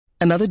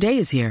Another day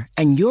is here,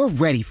 and you're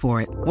ready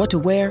for it. What to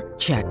wear?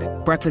 Check.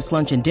 Breakfast,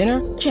 lunch, and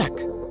dinner? Check.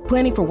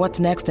 Planning for what's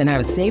next and how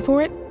to save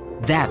for it?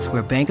 That's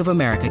where Bank of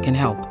America can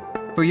help.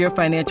 For your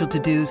financial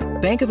to-dos,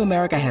 Bank of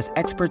America has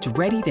experts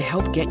ready to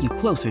help get you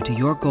closer to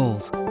your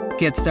goals.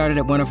 Get started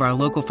at one of our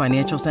local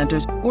financial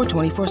centers or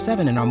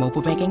 24/7 in our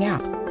mobile banking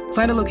app.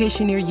 Find a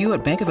location near you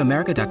at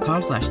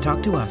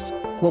bankofamerica.com/talktous.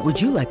 What would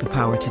you like the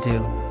power to do?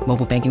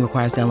 Mobile banking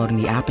requires downloading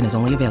the app and is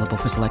only available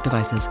for select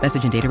devices.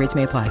 Message and data rates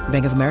may apply.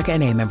 Bank of America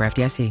N.A., member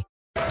FDIC.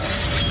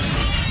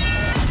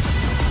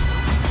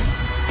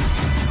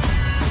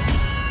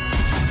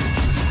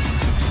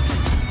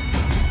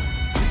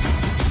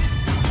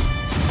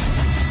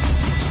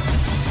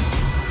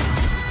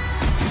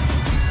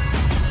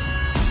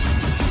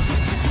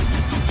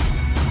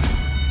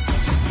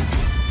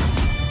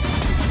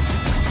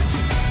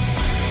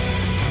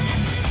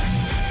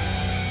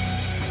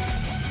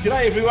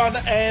 G'day everyone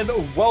and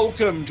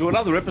welcome to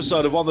another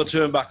episode of On the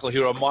Turnbuckle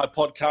here on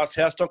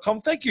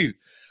mypodcasthouse.com. Thank you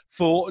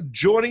for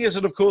joining us,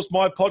 and of course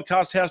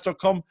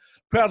mypodcasthouse.com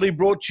proudly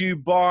brought to you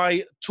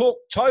by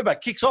Talktober.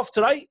 Kicks off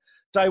today,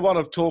 day one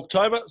of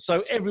Talktober,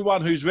 so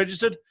everyone who's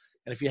registered,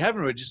 and if you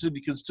haven't registered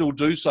you can still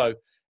do so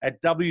at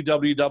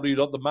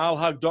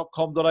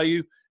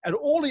www.themailhug.com.au, and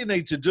all you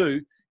need to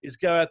do is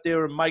go out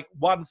there and make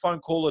one phone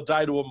call a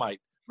day to a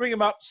mate. Ring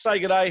them up, say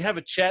good day, have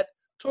a chat,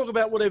 talk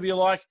about whatever you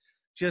like.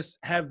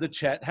 Just have the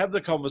chat, have the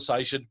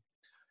conversation,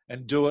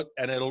 and do it,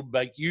 and it'll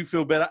make you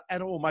feel better,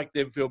 and it will make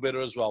them feel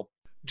better as well.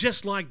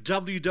 Just like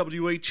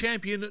WWE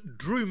Champion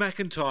Drew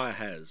McIntyre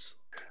has.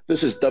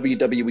 This is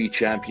WWE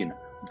Champion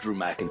Drew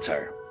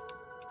McIntyre.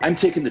 I'm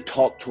taking the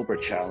Talktober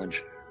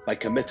challenge by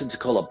committing to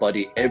call a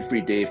buddy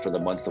every day for the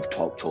month of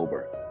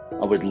Talktober.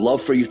 I would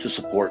love for you to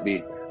support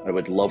me, and I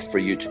would love for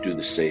you to do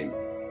the same.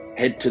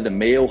 Head to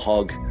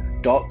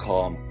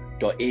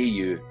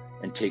themailhug.com.au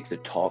and take the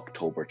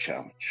Talktober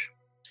challenge.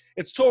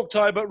 It's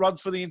Talktober. It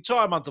runs for the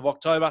entire month of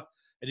October,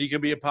 and you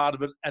can be a part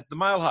of it at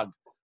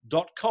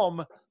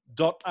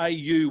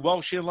themailhug.com.au.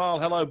 Welsh and Lyle,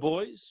 hello,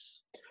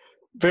 boys.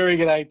 Very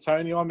good day,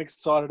 Tony. I'm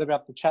excited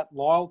about the chat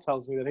Lyle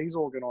tells me that he's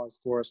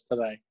organised for us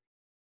today.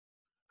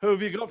 Who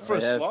have you got for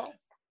us, Lyle?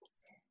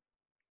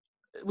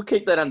 We'll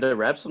keep that under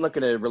wraps. I'm not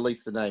going to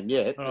release the name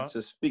yet. All It's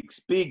a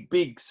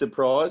big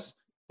surprise.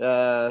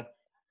 Second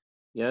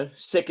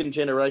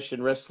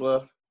generation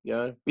wrestler,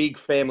 big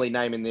family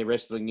name in the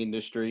wrestling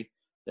industry.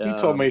 You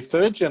told me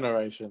third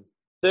generation.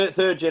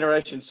 Third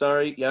generation,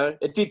 sorry.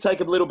 It did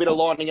take a little bit of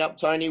lining up,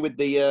 Tony, with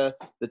the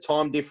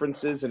time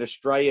differences and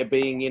Australia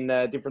being in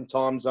different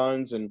time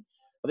zones. And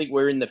I think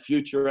we're in the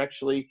future,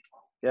 actually,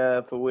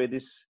 for where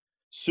this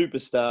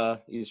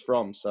superstar is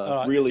from.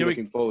 So really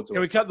looking forward to it.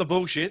 Can we cut the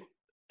bullshit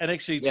and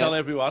actually tell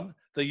everyone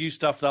that you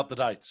stuffed up the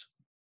dates?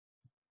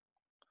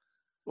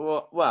 We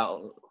were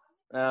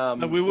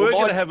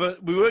going to have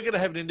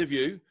an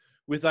interview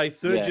with a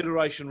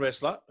third-generation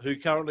wrestler who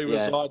currently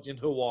resides in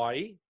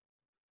Hawaii.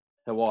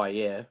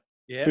 Yeah.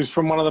 Who's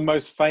from one of the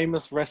most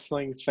famous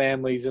wrestling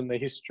families in the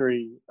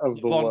history of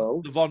the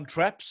world. The Von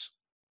Trapps?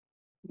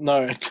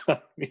 No,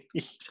 Tony.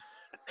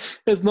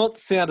 It's not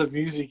Sound of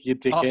Music, you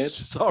dickhead. Oh,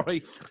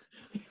 sorry.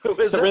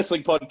 It's a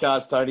wrestling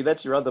podcast, Tony.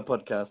 That's your other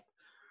podcast.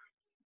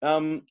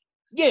 So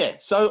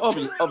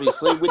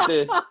obviously with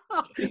the... I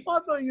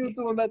thought you were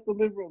doing that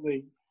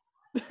deliberately.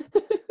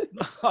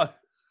 No.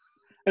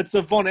 It's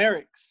the Von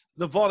Erichs.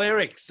 The Von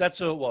Erichs. That's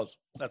who it was.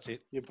 That's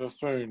it. You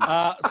buffoon.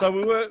 So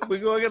we were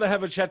going to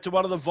have a chat to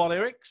one of the Von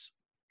Erichs.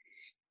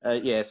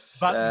 Yes.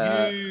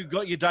 But you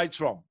got your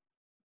dates wrong.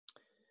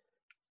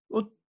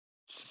 Well,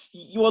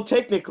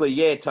 technically,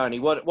 yeah, Tony.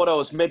 What I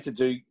was meant to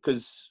do,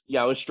 because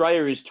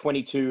Australia is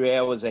 22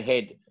 hours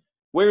ahead.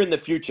 We're in the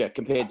future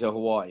compared to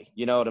Hawaii.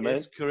 You know what I mean?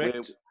 Yes,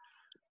 correct.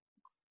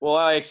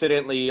 I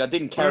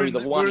didn't carry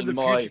the one we're in the in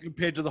my... future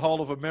compared to the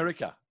whole of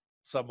America.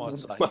 Some might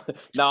say.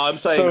 No, I'm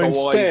saying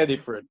Hawaii is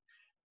different.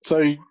 So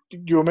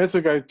you were meant to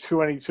go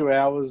 22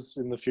 hours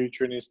in the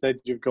future, and instead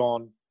you've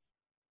gone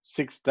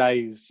 8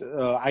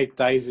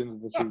 days into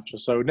the future.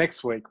 So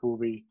next week we'll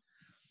be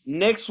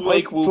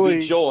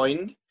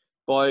joined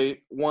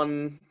by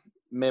one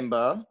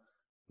member,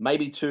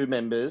 maybe two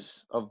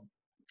members of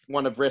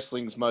one of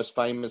wrestling's most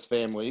famous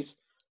families.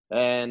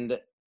 And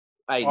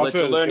let's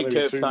a learning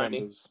curve,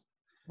 Tony.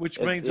 Which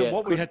means that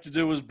what we had to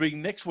do was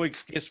bring next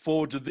week's guest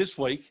forward to this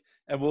week.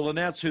 And we'll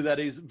announce who that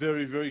is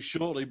very, very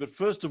shortly. But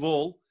first of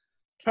all,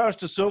 Paris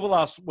de Silva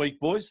last week,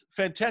 boys.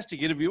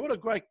 Fantastic interview. What a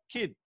great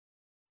kid.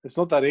 It's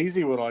not that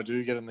easy what I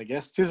do getting the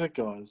guest, is it,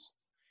 guys?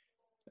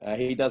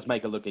 He does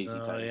make it look easy,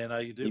 Tony. Yeah, no,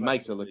 you do. He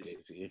makes it look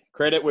easy.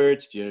 Credit where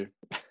it's due.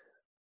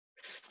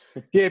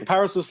 Yeah,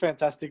 Paris was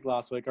fantastic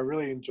last week. I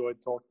really enjoyed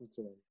talking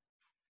to him.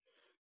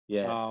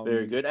 Yeah,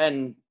 very good.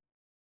 And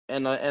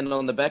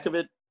on the back of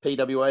it,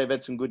 PWA have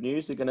had some good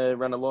news. They're going to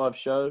run a live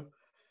show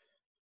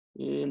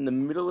in the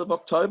middle of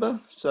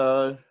October.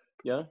 So,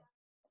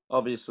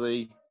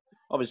 obviously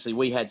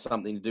we had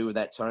something to do with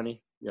that, Tony.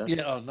 Yeah,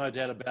 no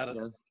doubt about it.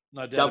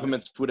 No doubt.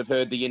 Governments about it. would have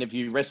heard the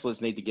interview. Wrestlers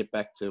need to get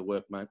back to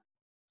work, mate.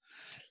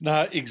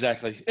 No,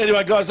 exactly.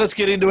 Anyway, guys, let's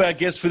get into our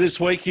guest for this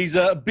week. He's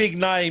a big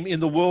name in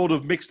the world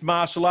of mixed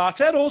martial arts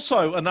and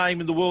also a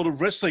name in the world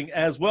of wrestling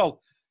as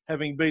well,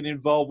 having been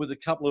involved with a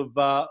couple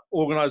of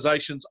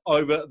organisations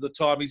over the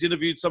time. He's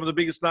interviewed some of the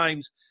biggest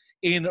names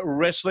in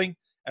wrestling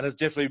and has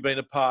definitely been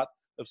a part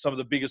of some of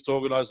the biggest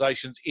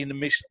organisations in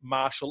mixed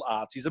martial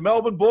arts. He's a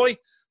Melbourne boy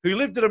who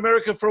lived in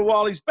America for a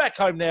while. He's back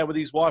home now with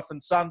his wife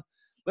and son.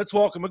 Let's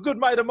welcome a good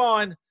mate of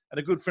mine and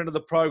a good friend of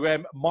the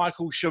program,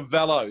 Michael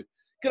Schiavello.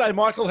 G'day,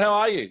 Michael. How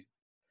are you?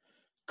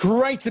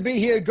 Great to be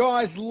here,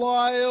 guys.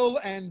 Lyle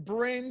and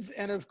Brent,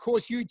 and of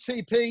course you,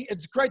 TP.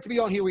 It's great to be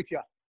on here with you.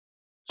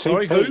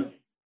 Sorry, who?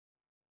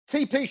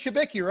 TP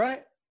Shebeki,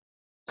 right?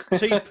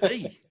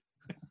 TP.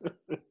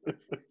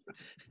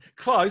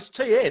 Close.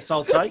 TS,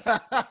 I'll take.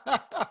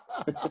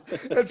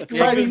 It's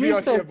great to be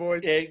on here,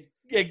 boys. Yeah,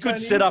 good Tony,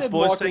 setup,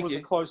 boys. Michael Thank was you.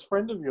 a close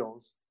friend of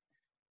yours.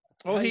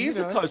 Well, he is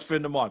a close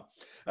friend of mine.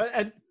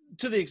 And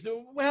to the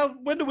extent, well,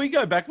 when do we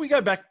go back? We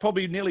go back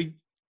probably nearly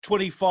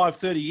 25,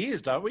 30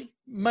 years, don't we?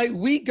 Mate,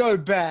 we go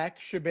back,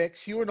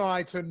 Shebex, you and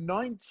I, to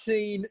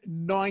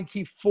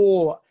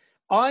 1994.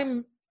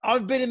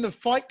 I've been in the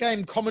fight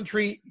game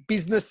commentary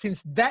business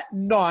since that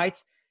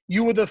night.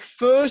 You were the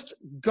first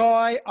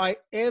guy I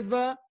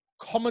ever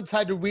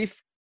commentated with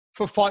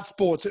for Fight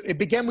Sports. It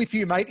began with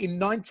you, mate, in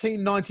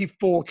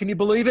 1994. Can you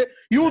believe it?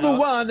 You were the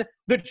one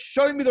that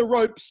showed me the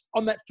ropes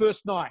on that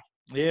first night.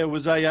 Yeah, it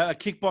was a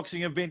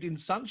kickboxing event in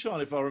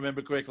Sunshine, if I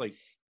remember correctly.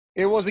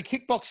 It was a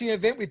kickboxing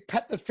event with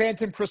Pat the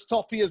Phantom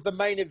Christophe as the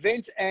main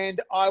event, and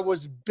I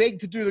was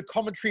begged to do the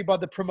commentary by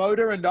the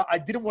promoter, and I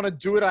didn't want to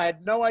do it. I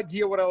had no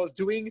idea what I was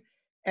doing,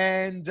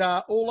 and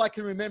all I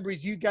can remember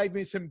is you gave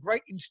me some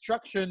great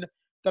instruction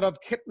that I've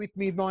kept with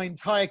me my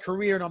entire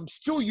career, and I'm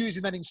still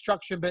using that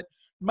instruction, but,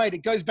 mate, it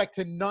goes back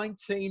to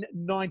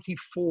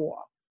 1994.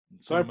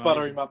 Don't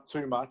butter him up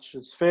too much.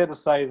 It's fair to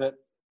say that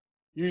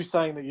you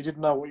saying that you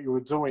didn't know what you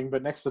were doing,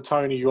 but next to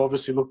Tony, you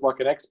obviously look like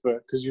an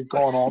expert because you've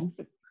gone on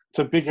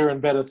to bigger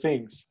and better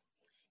things.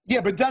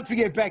 Yeah, but don't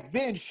forget back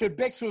then,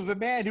 Shebex was the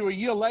man who a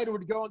year later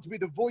would go on to be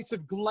the voice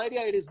of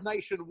gladiators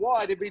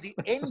nationwide and be the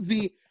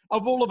envy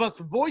of all of us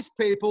voice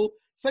people.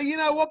 So you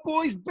know what,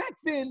 boys? Back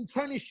then,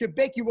 Tony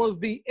Shebeki was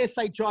the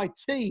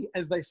SHIT,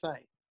 as they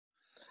say.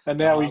 And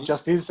now he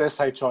just is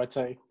SHIT. I'm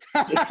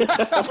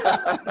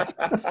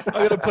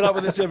going to put up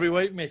with this every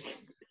week, Mick.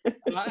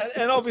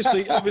 And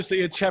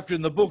obviously a chapter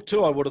in the book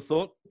too, I would have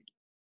thought.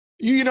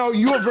 You know,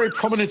 you are very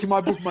prominent in my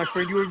book, my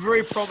friend. You were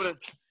very prominent.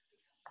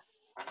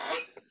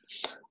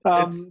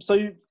 So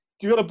you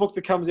got a book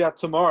that comes out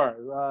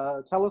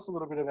tomorrow. Tell us a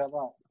little bit about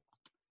that.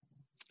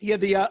 Yeah,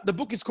 the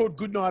book is called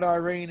Goodnight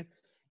Irene.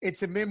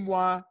 It's a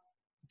memoir,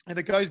 and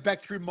it goes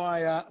back through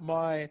my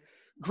my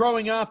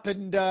growing up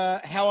and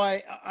how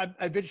I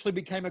eventually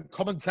became a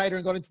commentator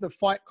and got into the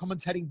fight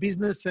commentating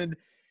business, and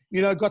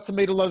you know, got to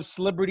meet a lot of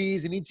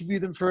celebrities and interview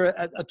them for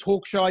a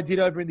talk show I did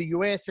over in the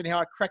US, and how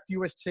I cracked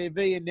US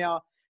TV and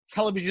now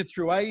television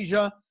through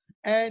Asia.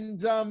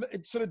 And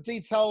it sort of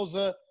details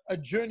a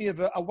journey of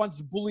a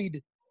once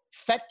bullied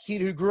fat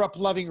kid who grew up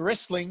loving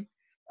wrestling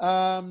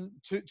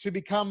to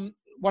become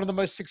one of the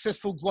most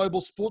successful global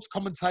sports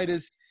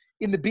commentators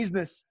in the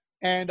business.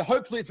 And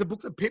hopefully it's a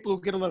book that people will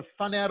get a lot of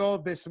fun out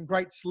of. There's some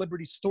great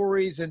celebrity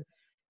stories and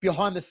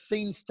behind the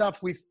scenes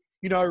stuff with,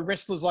 you know,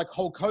 wrestlers like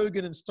Hulk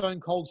Hogan and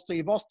Stone Cold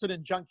Steve Austin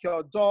and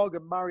Junkyard Dog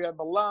and Mario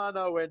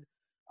Milano, and,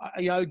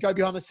 you know, go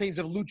behind the scenes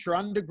of Lucha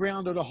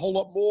Underground and a whole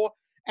lot more.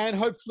 And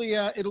hopefully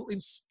it'll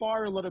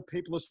inspire a lot of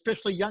people,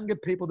 especially younger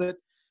people, that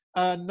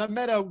no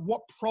matter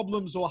what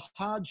problems or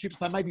hardships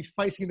they may be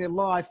facing in their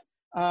life,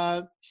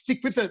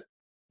 stick with it.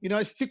 You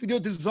know, stick with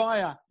your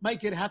desire,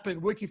 make it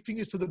happen, work your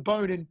fingers to the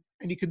bone, and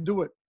you can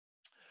do it.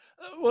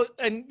 Well,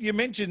 and you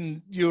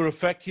mentioned you were a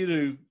fat kid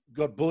who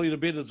got bullied a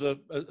bit as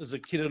a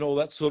kid and all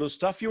that sort of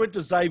stuff. You went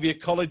to Xavier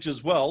College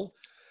as well.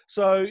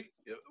 So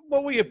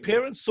what were your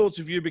parents' thoughts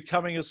of you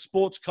becoming a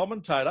sports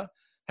commentator,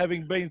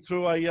 having been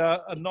through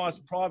a nice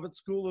private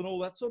school and all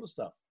that sort of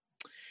stuff?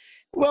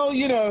 Well,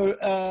 you know,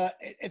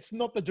 it's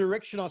not the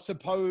direction, I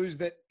suppose,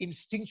 that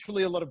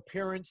instinctually a lot of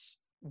parents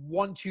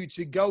want you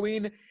to go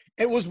in.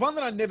 It was one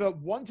that I never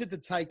wanted to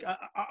take.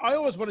 I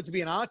always wanted to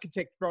be an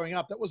architect growing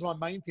up. That was my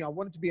main thing. I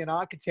wanted to be an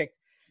architect.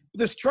 But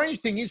the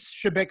strange thing is,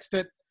 Shebex,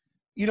 that,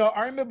 you know,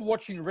 I remember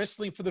watching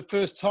wrestling for the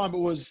first time. It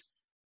was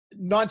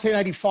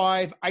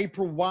 1985,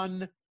 April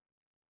 1,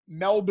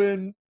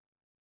 Melbourne,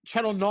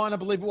 Channel 9, I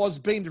believe it was,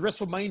 beamed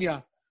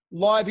WrestleMania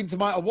live into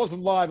my, it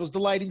wasn't live, it was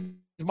delayed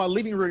into my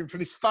living room from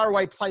this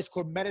faraway place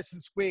called Madison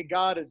Square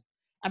Garden.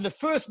 And the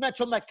first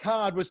match on that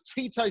card was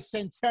Tito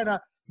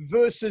Santana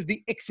versus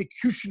the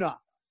Executioner.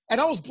 And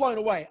I was blown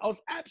away. I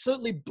was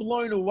absolutely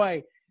blown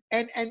away.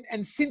 And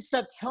since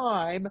that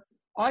time,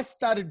 I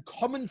started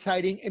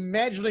commentating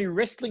imaginary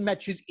wrestling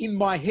matches in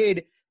my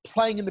head,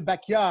 playing in the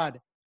backyard.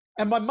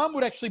 And my mum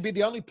would actually be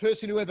the only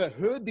person who ever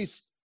heard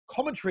this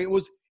commentary. It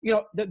was, you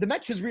know, the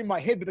matches were in my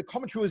head, but the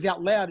commentary was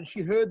out loud, and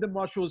she heard them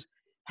while she was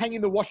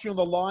hanging the washing on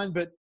the line,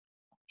 but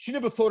she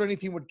never thought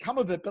anything would come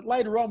of it. But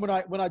later on,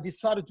 when I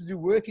decided to do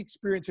work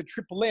experience at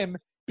Triple M,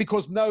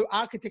 because no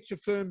architecture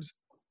firms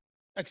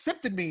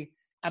accepted me.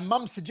 And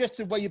Mum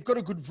suggested, well, you've got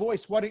a good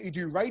voice. Why don't you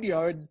do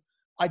radio? And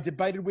I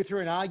debated with her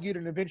and argued,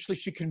 and eventually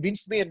she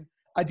convinced me, and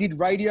I did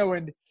radio,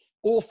 and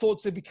all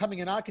thoughts of becoming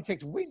an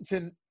architect went.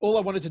 And all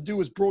I wanted to do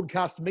was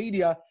broadcast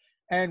media.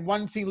 And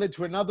one thing led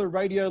to another.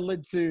 Radio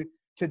led to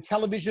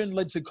television,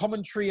 led to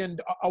commentary,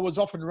 and I was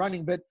off and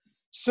running. But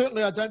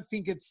certainly I don't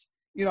think it's,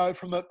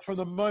 from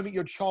the moment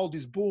your child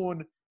is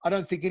born, I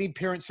don't think any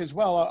parent says,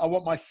 well, I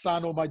want my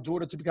son or my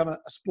daughter to become a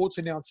sports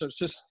announcer. It's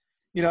just,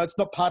 it's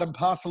not part and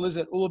parcel, is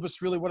it? All of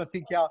us really want to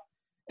think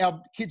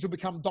our kids will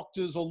become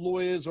doctors or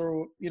lawyers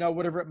or,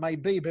 whatever it may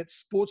be. But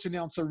sports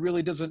announcer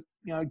really doesn't,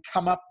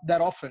 come up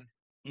that often.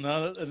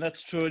 No, and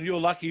that's true. And you're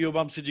lucky your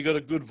mum said you got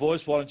a good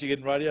voice. Why don't you get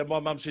in radio? My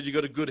mum said you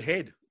got a good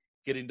head.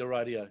 Get into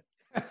radio.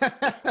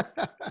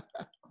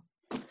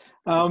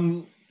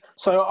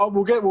 So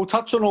we'll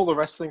touch on all the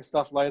wrestling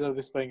stuff later,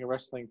 this being a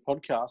wrestling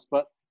podcast,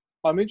 but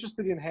I'm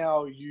interested in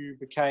how you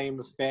became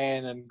a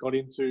fan and got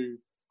into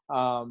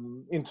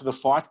the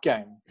fight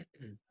game.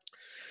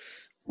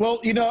 Well,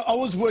 I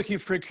was working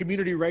for a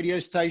community radio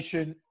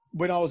station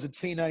when I was a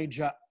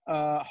teenager,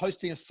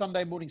 hosting a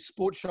Sunday morning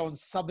sports show on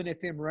Southern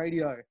FM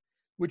radio,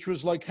 which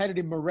was located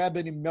in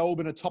Moorabbin in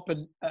Melbourne, on top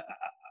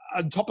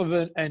of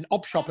an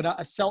op shop and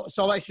a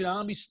Salvation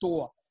Army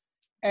store.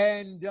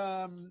 And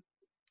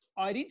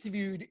I'd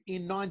interviewed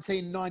in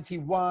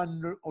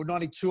 1991 or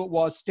 92, it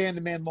was, Stan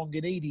the Man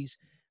Longanides.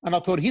 And I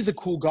thought, he's a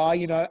cool guy,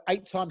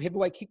 8-time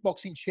heavyweight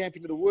kickboxing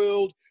champion of the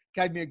world,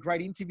 gave me a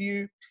great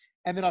interview.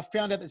 And then I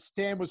found out that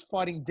Stan was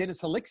fighting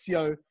Dennis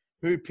Alexio,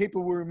 who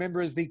people will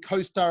remember as the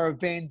co-star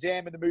of Van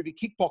Damme in the movie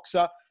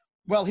Kickboxer.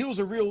 Well, he was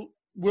a real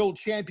world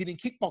champion in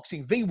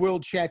kickboxing, the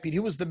world champion. He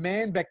was the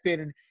man back then.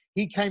 And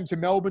he came to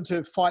Melbourne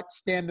to fight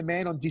Stan the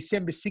Man on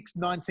December 6,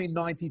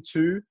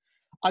 1992.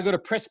 I got a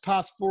press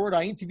pass for it.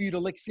 I interviewed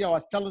Alexio.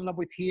 I fell in love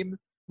with him.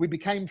 We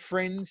became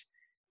friends.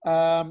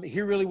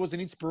 He really was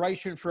an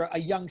inspiration for a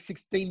young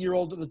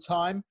 16-year-old at the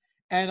time.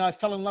 And I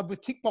fell in love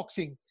with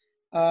kickboxing.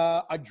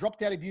 I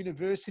dropped out of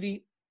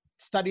university,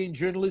 studying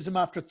journalism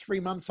after 3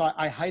 months.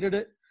 I hated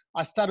it.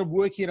 I started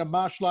working at a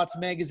martial arts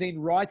magazine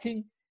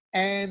writing.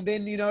 And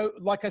then,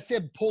 like I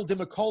said, Paul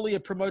DeMacoli, a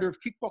promoter of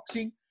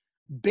kickboxing,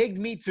 begged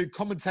me to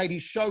commentate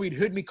his show. He'd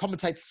heard me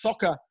commentate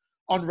soccer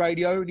on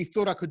radio, and he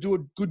thought I could do a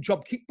good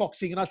job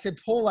kickboxing. And I said,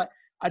 Paul,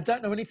 I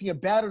don't know anything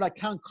about it. I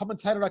can't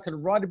commentate it. I can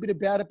write a bit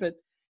about it, but,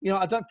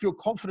 I don't feel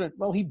confident.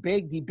 Well, he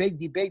begged.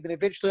 And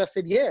eventually I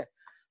said, yeah.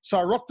 So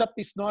I rocked up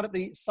this night at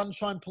the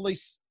Sunshine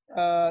Police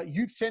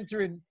Youth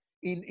Centre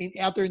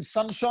out there in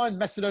Sunshine,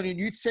 Macedonian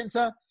Youth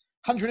Centre.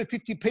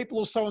 150 people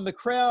or so in the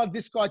crowd.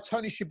 This guy,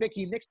 Tony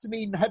Shebeki, next to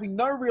me, having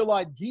no real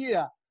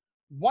idea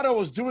what I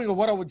was doing or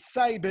what I would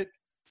say.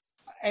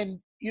 And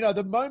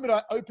the moment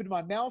I opened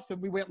my mouth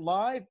and we went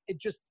live,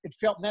 it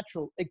felt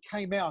natural. It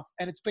came out,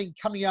 and it's been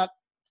coming out,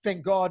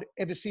 thank God,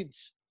 ever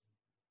since.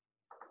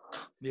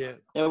 Yeah.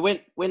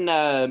 When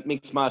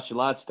mixed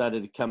martial arts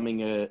started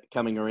coming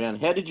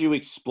around, how did you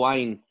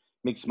explain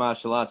mixed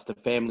martial arts to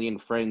family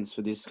and friends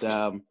for this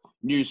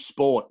new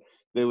sport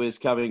that was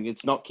coming?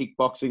 It's not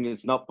kickboxing,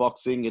 it's not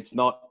boxing, it's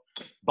not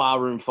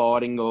barroom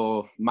fighting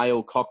or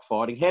male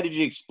cockfighting. How did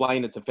you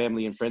explain it to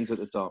family and friends at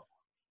the time?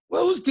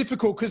 Well, it was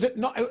difficult because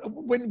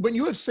when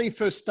UFC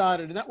first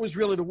started, and that was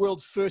really the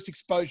world's first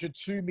exposure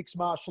to mixed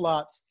martial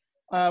arts,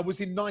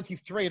 was in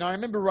 93. And I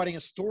remember writing a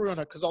story on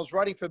it because I was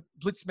writing for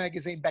Blitz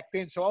magazine back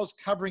then. So I was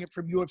covering it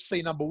from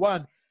UFC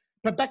 #1.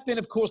 But back then,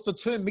 of course, the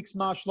term mixed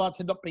martial arts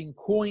had not been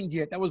coined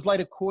yet. That was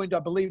later coined, I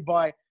believe,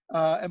 by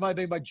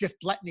Jeff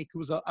Blatnick, who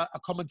was a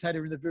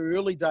commentator in the very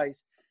early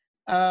days.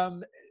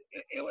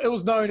 It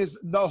was known as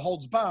no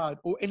holds barred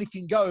or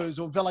anything goes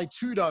or vale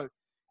tudo,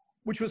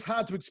 which was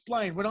hard to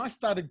explain. When I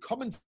started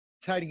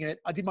commentating it,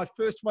 I did my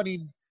first one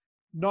in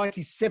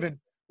 97. It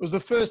was the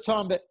first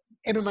time that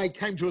MMA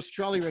came to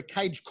Australia, a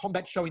cage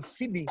combat show in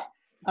Sydney.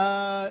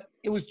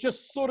 It was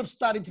just sort of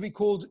starting to be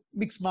called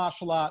mixed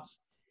martial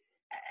arts.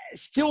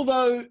 Still,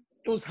 though,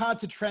 it was hard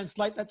to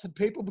translate that to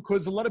people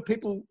because a lot of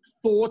people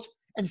thought,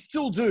 and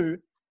still do,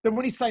 that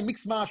when you say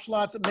mixed martial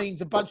arts, it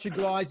means a bunch of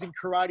guys in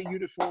karate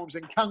uniforms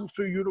and kung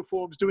fu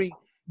uniforms doing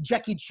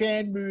Jackie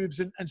Chan moves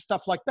and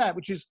stuff like that,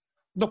 which is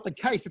not the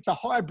case. It's a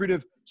hybrid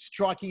of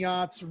striking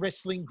arts,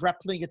 wrestling,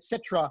 grappling,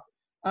 etc.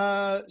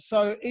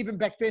 So even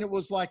back then, it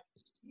was like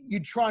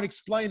you'd try and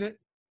explain it,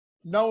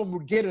 no one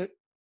would get it,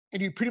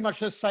 and you pretty much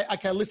just say,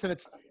 okay, listen,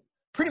 it's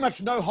pretty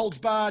much no holds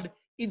barred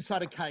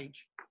inside a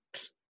cage.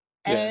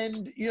 Yeah,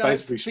 and,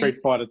 basically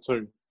Street Fighter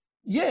 2.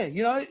 Yeah,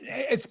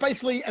 it's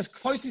basically as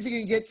close as you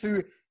can get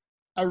to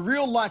a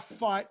real life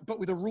fight, but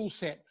with a rule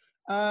set.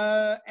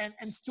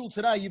 And still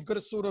today, you've got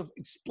to sort of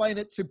explain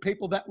it to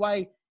people that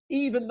way,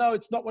 even though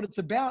it's not what it's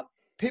about.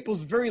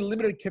 People's very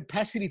limited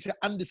capacity to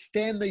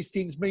understand these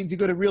things means you've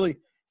got to really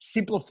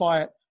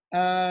simplify it.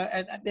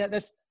 And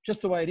that's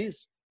just the way it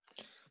is.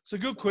 It's a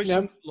good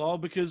question, Lyle,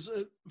 because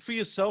for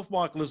yourself,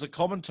 Michael, as a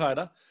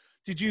commentator,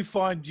 did you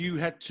find you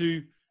had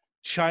to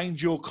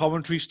change your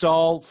commentary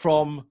style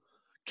from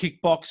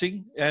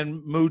kickboxing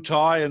and Muay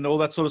Thai and all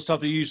that sort of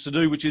stuff that you used to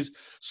do, which is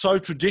so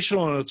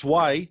traditional in its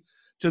way,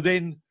 to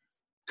then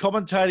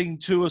commentating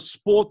to a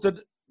sport that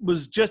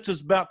was just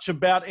as much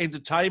about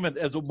entertainment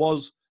as it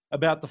was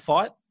about the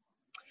fight?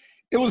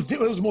 It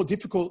was more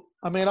difficult.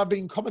 I mean, I've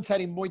been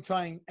commentating Muay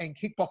Thai and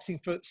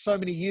kickboxing for so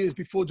many years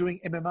before doing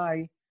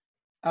MMA.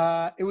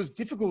 It was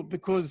difficult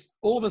because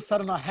all of a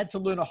sudden I had to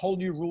learn a whole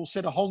new rule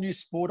set, a whole new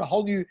sport, a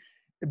whole new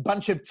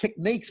bunch of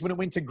techniques when it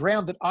went to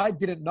ground that I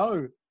didn't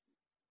know.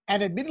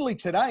 And admittedly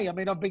today, I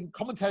mean, I've been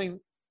commentating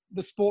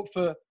the sport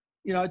for,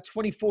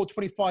 24,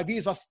 25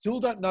 years. I still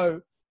don't know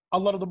a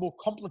lot of the more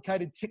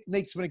complicated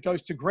techniques when it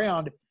goes to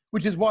ground,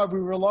 which is why we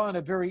rely on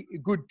a very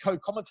good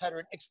co-commentator,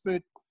 an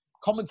expert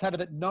commentator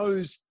that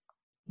knows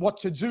what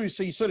to do.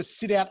 So you sort of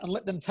sit out and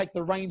let them take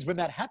the reins when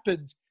that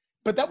happens.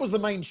 But that was the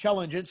main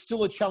challenge. It's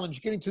still a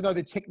challenge, getting to know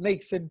the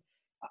techniques. And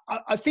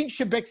I think,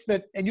 Shebex,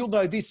 that, and you'll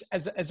know this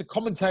as a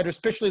commentator,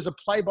 especially as a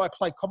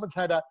play-by-play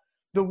commentator,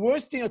 the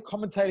worst thing a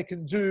commentator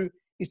can do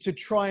is to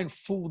try and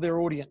fool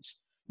their audience.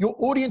 Your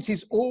audience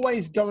is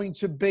always going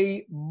to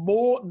be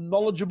more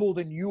knowledgeable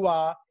than you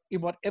are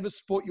in whatever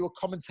sport you're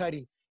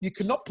commentating. You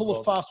cannot pull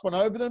a fast one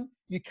over them.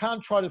 You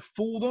can't try to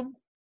fool them,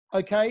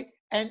 okay?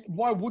 And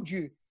why would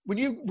you? When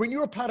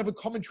you're a part of a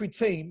commentary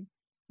team,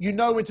 you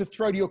know when to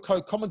throw to your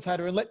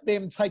co-commentator and let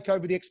them take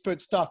over the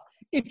expert stuff.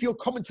 If you're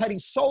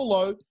commentating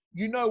solo,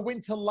 you know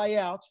when to lay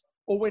out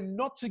or when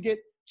not to get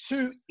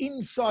too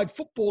inside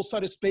football, so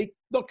to speak,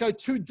 not go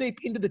too deep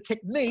into the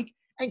technique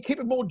and keep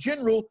it more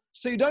general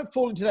so you don't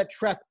fall into that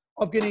trap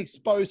of getting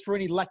exposed for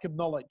any lack of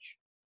knowledge.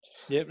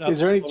 Yep, Is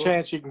there any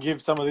chance you can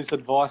give some of this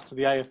advice to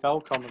the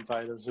AFL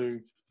commentators who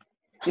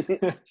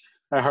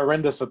are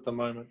horrendous at the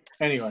moment?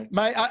 Anyway.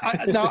 Mate,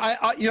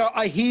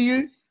 I hear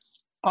you.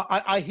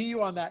 I hear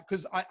you on that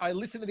because I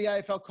listen to the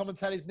AFL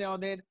commentators now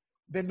and then.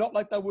 They're not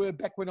like they were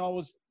back when I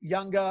was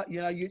younger.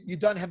 You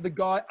don't have the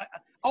guy.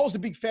 I was a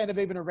big fan of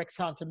even a Rex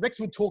Hunt, and Rex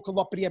would talk a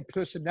lot, but he had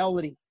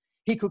personality.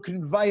 He could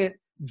convey it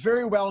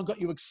very well and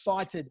got you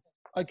excited.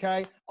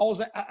 Okay, I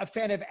was a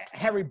fan of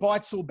Harry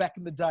Beitzel back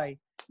in the day.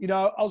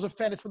 I was a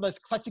fan of some of those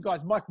classic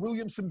guys, Mike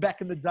Williamson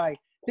back in the day.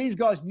 These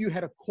guys knew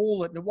how to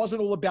call it, and it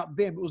wasn't all about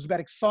them. It was about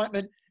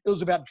excitement. It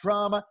was about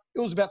drama. It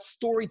was about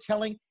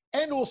storytelling,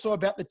 and also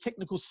about the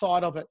technical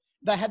side of it.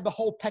 They had the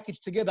whole package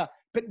together.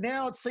 But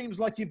now it seems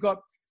like you've got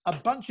a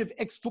bunch of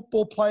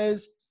ex-football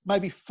players,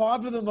 maybe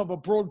 5 of them of a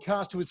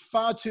broadcast who is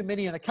far too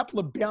many, and a couple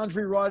of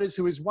boundary riders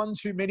who is one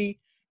too many,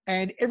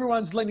 and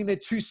everyone's lending their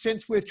 2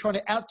 cents worth, trying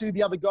to outdo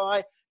the other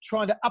guy,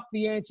 trying to up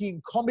the ante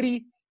in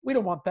comedy. We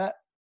don't want that.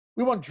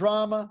 We want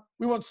drama.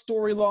 We want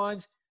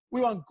storylines.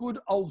 We want good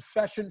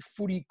old-fashioned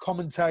footy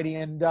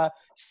commentating, and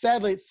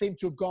sadly, it seemed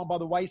to have gone by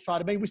the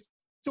wayside. I mean, we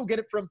still get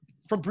it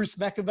from Bruce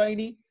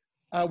McAvaney.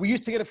 We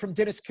used to get it from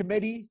Dennis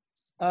Cometti,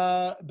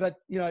 but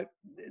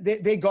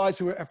they're guys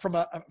who are from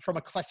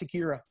a classic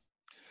era.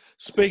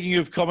 Speaking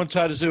of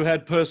commentators who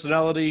had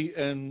personality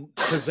and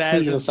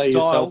pizzazz and style,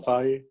 yourself,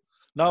 are you?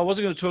 No, I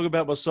wasn't going to talk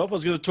about myself. I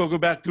was going to talk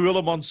about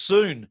Gorilla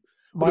Monsoon.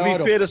 Would it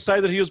be fair to say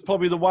that he was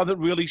probably the one that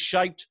really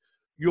shaped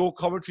your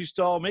commentary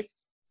style, Mick?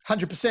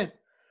 100%.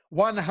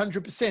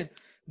 100%.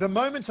 The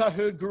moment I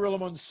heard Gorilla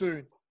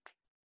Monsoon,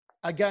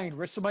 again,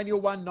 WrestleMania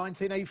 1,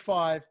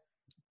 1985,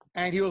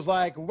 and he was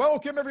like,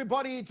 "Welcome,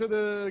 everybody, to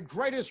the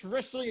greatest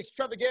wrestling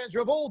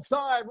extravaganza of all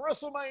time,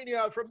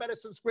 WrestleMania from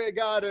Madison Square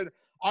Garden.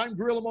 I'm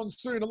Gorilla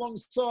Monsoon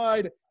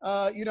alongside,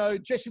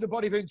 Jesse the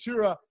Body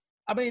Ventura."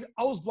 I mean,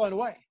 I was blown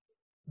away.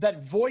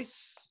 That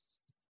voice,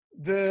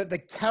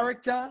 the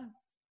character,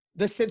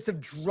 the sense of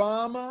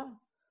drama,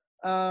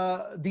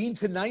 the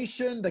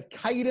intonation, the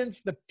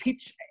cadence, the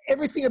pitch,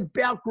 everything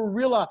about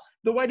Gorilla,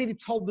 the way that he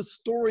told the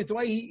stories, the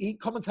way he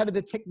commentated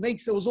the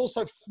techniques, it was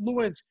also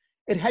fluent.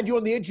 It had you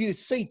on the edge of your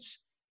seats.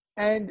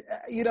 And,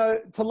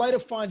 to later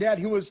find out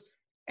he was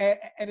an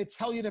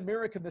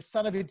Italian-American, the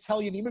son of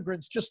Italian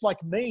immigrants, just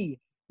like me.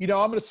 I'm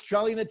an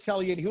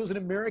Australian-Italian. He was an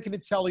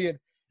American-Italian.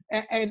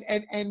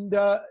 And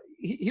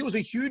he was a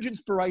huge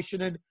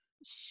inspiration. And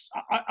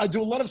I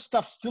do a lot of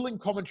stuff still in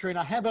commentary, and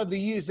I have over the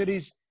years that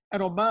is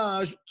an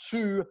homage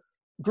to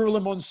Gorilla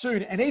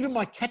Monsoon. And even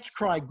my catch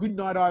cry, "Good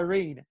Night,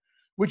 Irene,"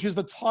 which is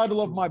the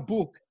title of my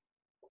book,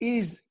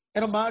 is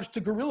an homage to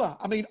Gorilla.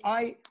 I mean,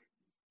 I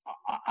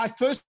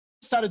first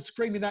started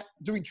screaming that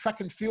doing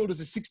track and field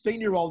as a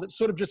 16-year-old. It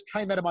sort of just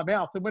came out of my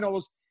mouth. And when I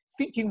was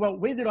thinking, well,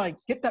 where did I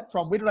get that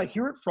from? Where did I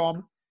hear it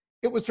from?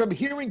 It was from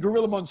hearing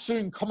Gorilla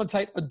Monsoon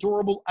commentate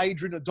adorable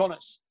Adrian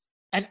Adonis.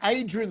 And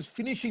Adrian's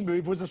finishing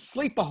move was a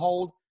sleeper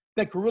hold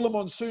that Gorilla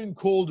Monsoon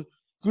called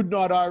 "Good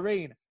Night,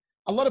 Irene."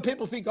 A lot of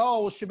people think,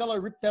 oh, well,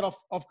 Chevello ripped that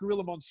off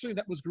Gorilla Monsoon.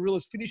 That was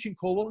Gorilla's finishing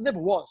call. Well, it never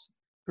was.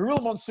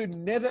 Gorilla Monsoon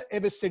never,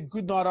 ever said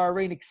 "Good Night,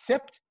 Irene,"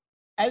 except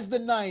as the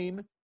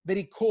name that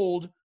he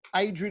called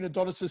Adrian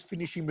Adonis's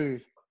finishing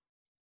move.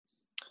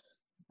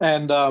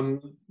 And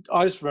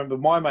I just remember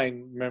my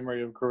main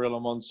memory of Gorilla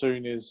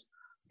Monsoon is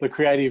the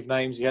creative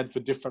names he had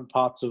for different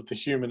parts of the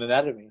human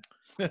anatomy.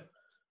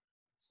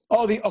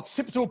 Oh, the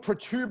occipital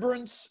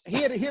protuberance.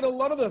 He had a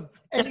lot of them.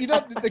 And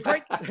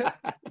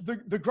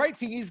the great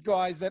thing is,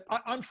 guys, that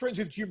I'm friends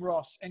with Jim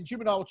Ross, and Jim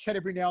and I will chat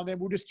every now and then.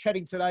 We're just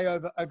chatting today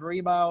over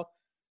email.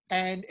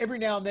 And every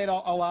now and then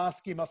I'll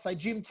ask him, I'll say,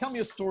 Jim, tell me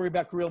a story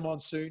about Gorilla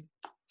Monsoon.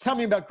 Tell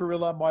me about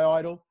Gorilla, my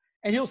idol.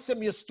 And he'll send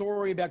me a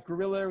story about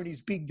Gorilla and his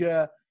big,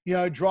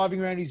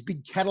 driving around his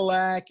big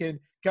Cadillac and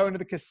going to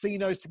the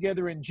casinos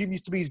together. And Jim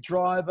used to be his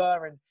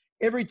driver. And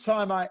every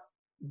time I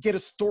get a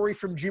story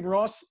from Jim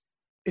Ross,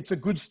 it's a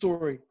good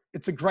story.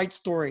 It's a great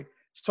story.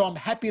 So I'm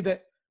happy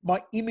that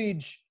my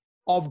image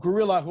of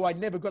Gorilla, who I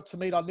never got to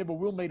meet, I never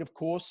will meet, of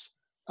course,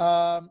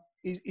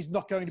 is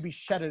not going to be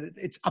shattered.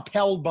 It's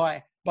upheld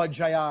by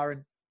JR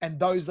and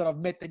those that I've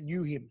met that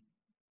knew him.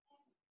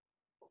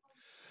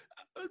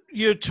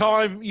 You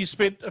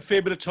spent a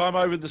fair bit of time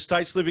over in the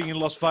States living in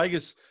Las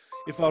Vegas,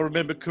 if I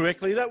remember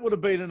correctly. That would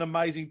have been an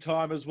amazing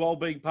time as well,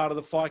 being part of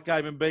the fight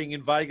game and being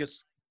in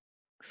Vegas.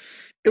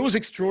 It was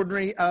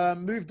extraordinary.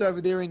 Moved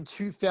over there in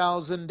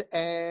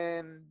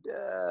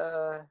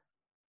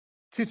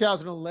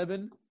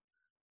 2011.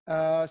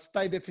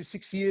 Stayed there for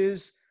 6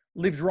 years.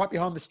 Lived right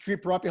behind the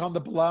Strip, right behind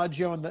the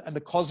Bellagio and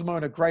the Cosmo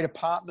in a great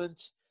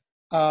apartment.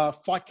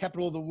 Fight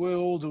capital of the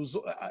world. It was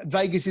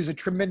Vegas is a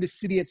tremendous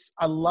city.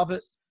 I love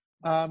it.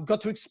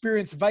 Got to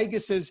experience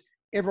Vegas as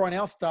everyone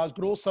else does,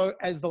 but also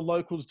as the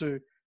locals do.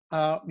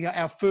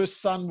 Our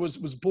first son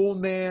was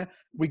born there.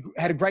 We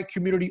had a great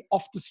community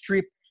off the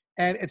Strip,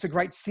 and it's a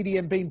great city.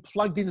 And being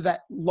plugged into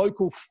that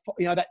local,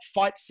 that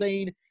fight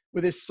scene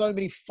where there's so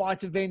many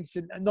fight events,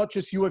 and not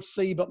just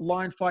UFC, but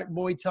Lion Fight,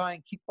 Muay Thai,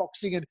 and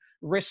kickboxing, and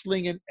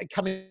wrestling, and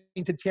coming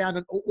into town,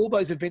 and all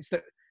those events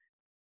that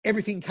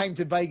everything came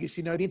to Vegas.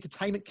 The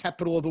entertainment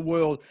capital of the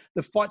world,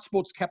 the fight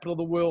sports capital of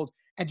the world,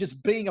 and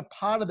just being a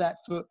part of that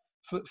for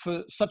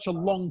such a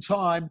long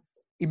time,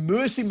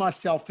 immersing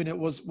myself in it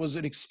was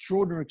an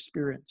extraordinary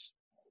experience.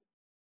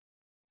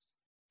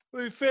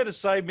 Well, it's fair to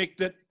say, Mick,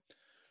 that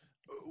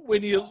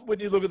when you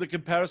look at the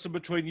comparison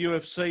between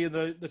UFC and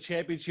the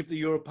championship that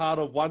you're a part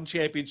of, one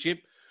championship,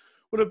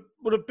 would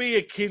it be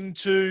akin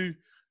to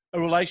a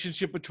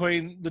relationship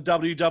between the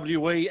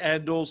WWE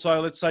and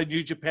also, let's say,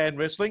 New Japan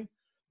Wrestling?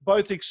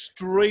 Both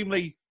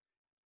extremely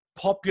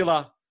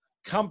popular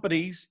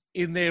companies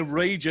in their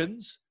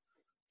regions,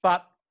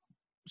 but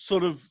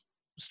sort of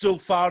still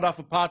far enough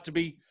apart to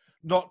be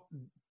not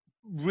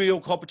real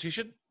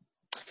competition?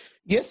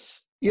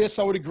 Yes,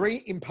 I would agree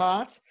in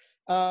part.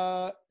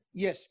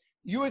 Yes,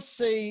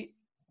 UFC,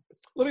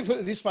 let me put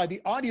it this way, the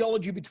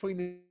ideology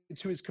between the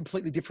two is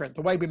completely different.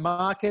 The way we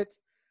market,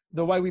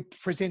 the way we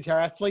present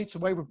our athletes, the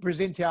way we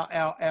present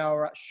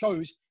our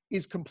shows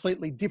is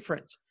completely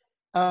different.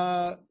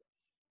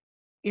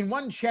 In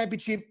one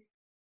championship,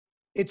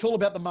 it's all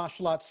about the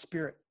martial arts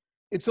spirit.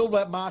 It's all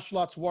about martial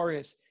arts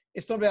warriors.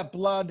 It's not about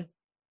blood.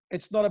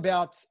 It's not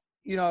about,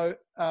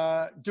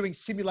 doing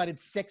simulated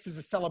sex as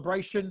a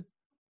celebration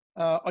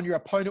on your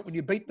opponent when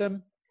you beat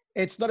them.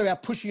 It's not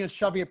about pushing and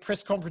shoving at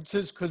press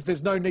conferences because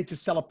there's no need to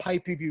sell a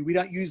pay-per-view. We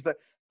don't use the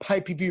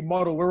pay-per-view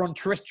model. We're on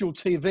terrestrial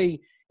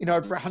TV in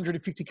over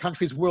 150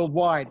 countries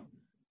worldwide.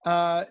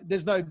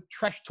 There's no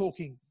trash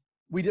talking.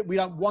 We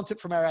don't want it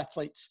from our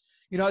athletes.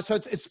 So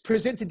it's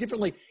presented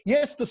differently.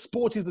 Yes, the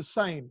sport is the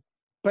same,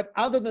 but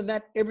other than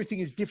that, everything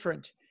is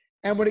different.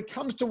 And when it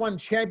comes to one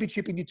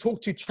championship, and you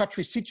talk to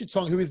Chatri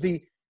Sityodtong, who is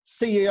the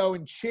CEO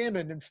and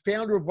chairman and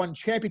founder of One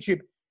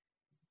Championship,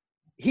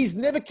 he's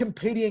never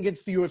competing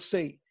against the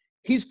UFC.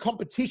 His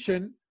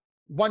competition,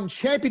 One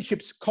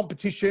Championship's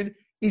competition,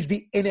 is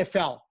the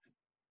NFL.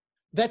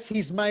 That's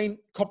his main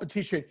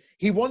competition.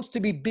 He wants to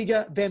be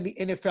bigger than the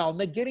NFL, and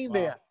they're getting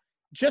there.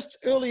 Just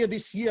earlier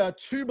this year,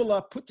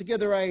 Tubular put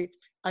together a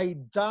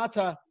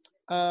data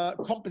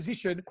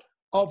composition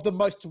of the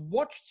most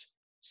watched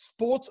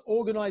sports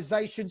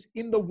organizations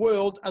in the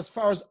world as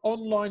far as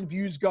online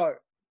views go.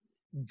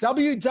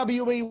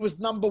 WWE was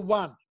number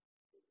 1.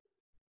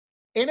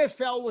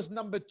 NFL was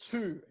number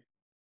 2.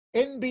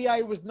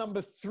 NBA was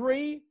number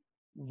 3.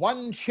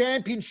 One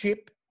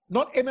Championship,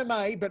 not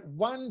MMA, but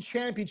One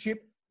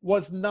Championship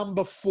was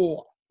number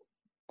 4.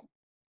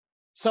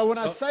 So when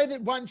I say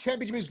that One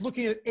Championship is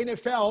looking at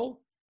NFL,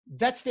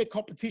 that's their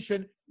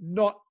competition,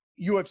 not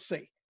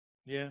UFC.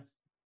 Yeah.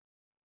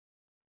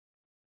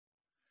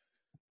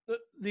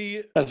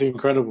 That's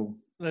incredible.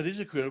 That is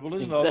incredible,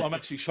 isn't it? I'm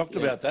actually shocked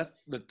about that.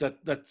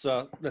 That's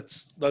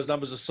those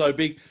numbers are so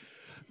big.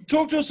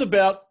 Talk to us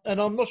about, and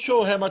I'm not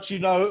sure how much you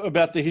know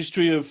about the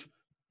history of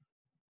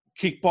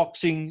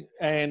kickboxing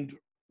and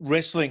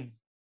wrestling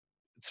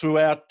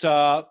throughout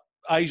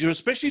Asia,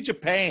 especially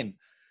Japan.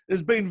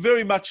 There's been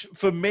very much,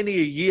 for many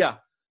a year,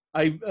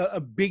 a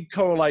big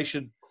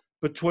correlation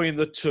between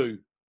the two.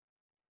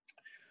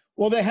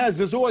 Well,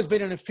 there's always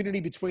been an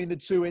affinity between the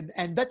two,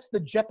 and that's the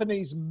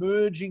Japanese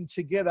merging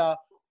together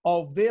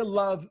of their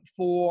love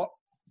for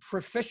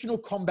professional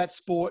combat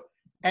sport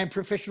and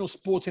professional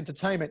sports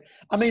entertainment.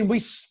 I mean, we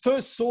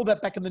first saw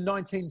that back in the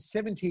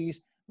 1970s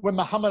when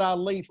Muhammad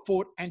Ali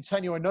fought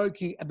Antonio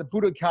Inoki at the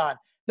Budokan.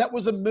 That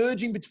was a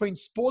merging between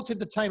sports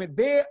entertainment,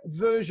 their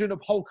version of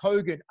Hulk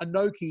Hogan,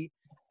 Inoki,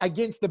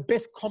 against the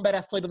best combat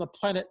athlete on the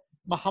planet,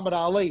 Muhammad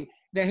Ali.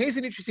 Now, here's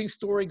an interesting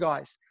story,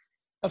 guys.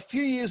 A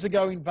few years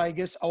ago in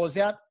Vegas, I was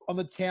out on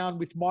the town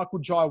with Michael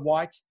Jai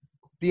White,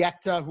 the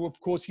actor who, of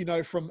course, you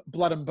know from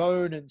Blood and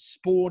Bone and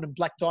Spawn and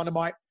Black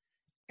Dynamite.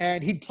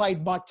 And he'd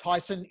played Mike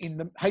Tyson in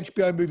the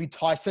HBO movie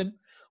Tyson.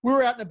 We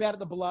were out and about at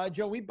the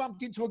Bellagio. We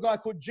bumped into a guy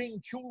called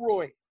Gene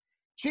Kilroy.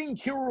 Gene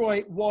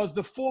Kilroy was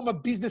the former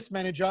business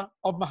manager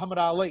of Muhammad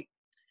Ali.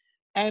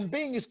 And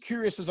being as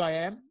curious as I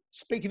am,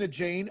 speaking to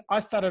Gene, I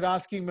started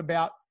asking him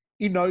about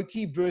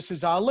Inoki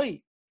versus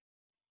Ali.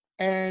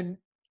 And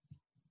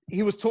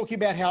he was talking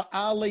about how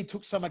Ali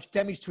took so much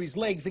damage to his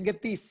legs. And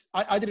get this,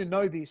 I didn't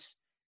know this.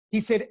 He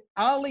said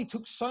Ali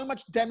took so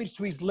much damage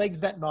to his legs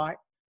that night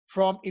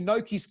from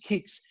Inoki's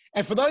kicks.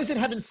 And for those that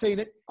haven't seen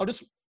it, I'll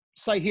just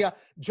say here,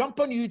 jump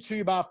on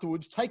YouTube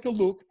afterwards, take a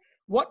look.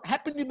 What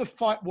happened in the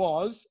fight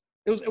was,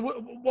 it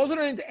wasn't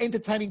an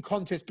entertaining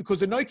contest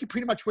because Inoki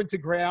pretty much went to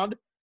ground,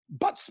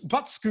 butt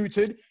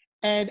scooted,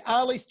 and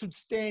Ali stood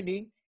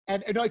standing,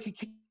 and Inoki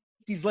kicked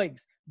his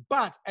legs.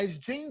 But as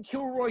Gene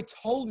Kilroy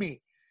told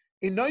me,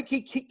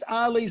 Inoki kicked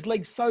Ali's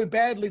legs so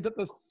badly that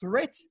the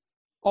threat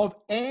of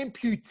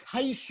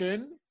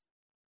amputation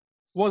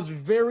was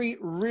very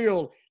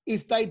real.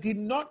 If they did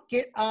not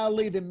get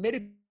Ali the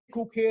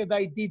medical care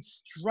they did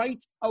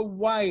straight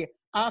away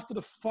after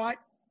the fight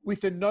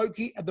with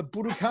Inoki at the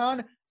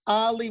Budokan,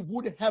 Ali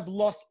would have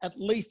lost at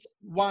least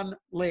one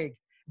leg.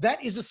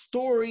 That is a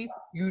story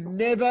you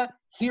never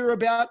hear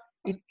about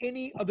in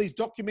any of these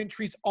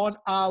documentaries on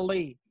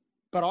Ali.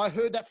 But I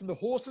heard that from the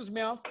horse's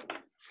mouth,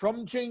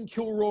 from Gene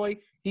Kilroy,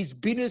 his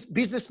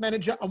business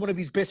manager and one of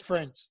his best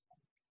friends.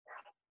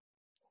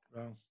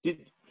 Wow.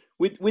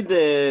 With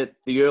the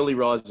early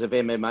rise of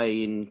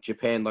MMA in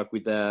Japan, like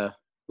with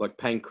like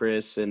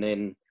Pancrase and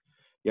then,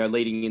 you know,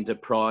 leading into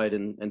Pride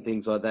and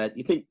things like that,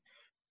 you think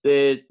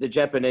the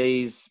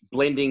Japanese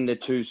blending the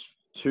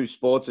two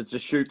sports, it's a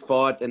shoot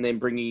fight and then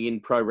bringing in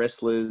pro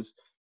wrestlers,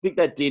 I think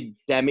that did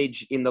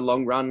damage in the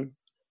long run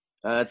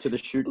to the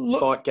shoot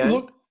fight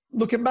game?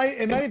 Look, it may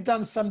have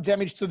done some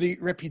damage to the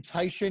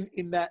reputation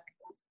in that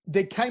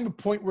there came a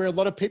point where a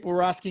lot of people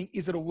were asking,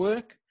 is it a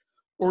work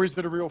or is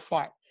it a real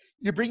fight?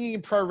 You're bringing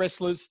in pro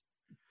wrestlers.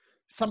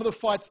 Some of the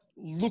fights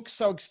look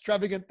so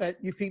extravagant that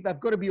you think they've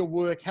got to be a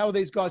work. How are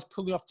these guys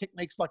pulling off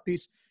techniques like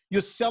this?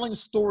 You're selling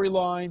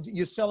storylines.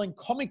 You're selling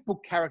comic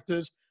book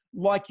characters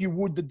like you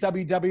would the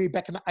WWE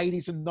back in the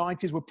 80s and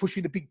 90s. We're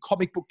pushing the big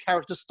comic book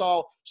character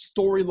style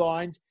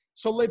storylines.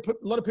 So a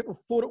lot of people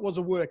thought it was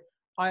a work.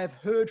 I have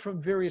heard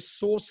from various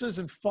sources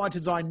and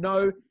fighters I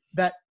know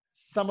that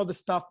some of the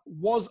stuff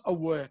was a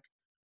work.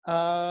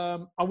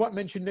 I won't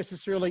mention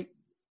necessarily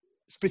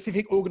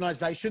specific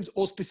organizations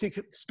or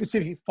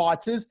specific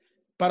fighters,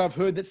 but I've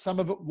heard that some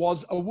of it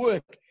was a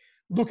work.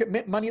 Look, it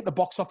meant money at the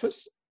box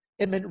office.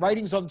 It meant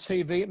ratings on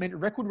TV. It meant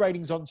record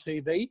ratings on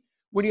TV.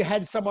 When you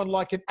had someone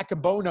like an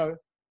Akabono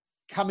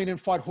come in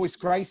and fight Royce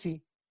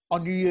Gracie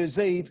on New Year's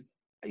Eve,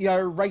 you know,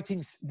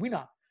 ratings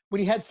winner.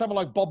 When you had someone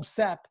like Bob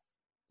Sapp,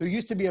 who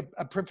used to be a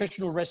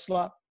professional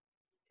wrestler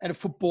and a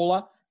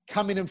footballer,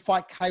 come in and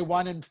fight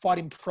K1 and fight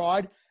in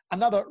Pride,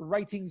 another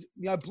ratings,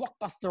 you know,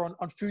 blockbuster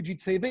on Fuji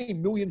TV,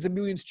 millions and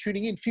millions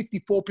tuning in,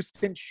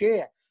 54%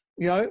 share,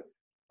 you know,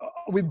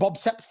 with Bob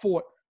Sapp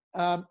fought.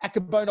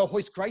 Akabono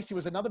Royce Gracie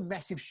was another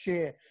massive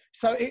share.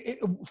 So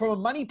from a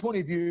money point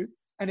of view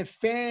and a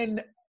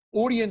fan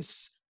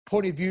audience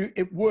point of view,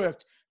 it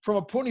worked. From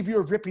a point of view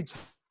of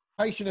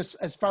reputation,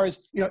 as far as,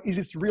 you know, is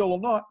this real or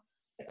not,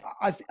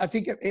 I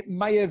think it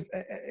may have,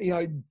 you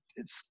know,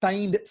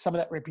 stained some of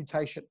that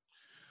reputation.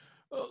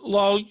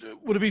 Lyle,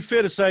 would it be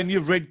fair to say, and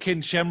you've read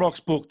Ken Shamrock's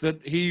book,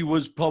 that he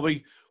was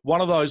probably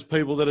one of those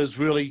people that has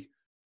really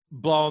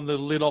blown the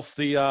lid off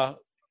the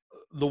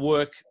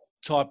work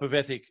type of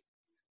ethic?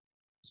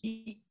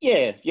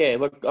 Yeah.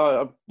 Look,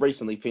 I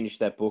recently finished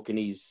that book, and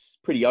he's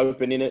pretty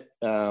open in it,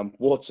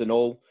 warts and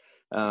all.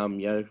 You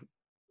know,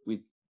 with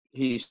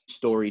his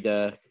storied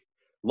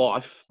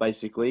life,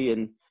 basically,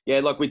 and yeah,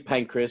 like with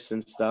Pancrase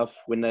and stuff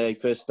when they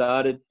first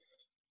started.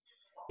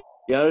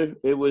 You know,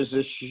 it was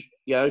a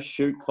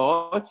shoot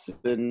fights,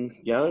 and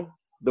you know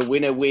the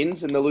winner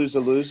wins and the loser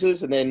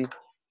loses, and then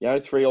you know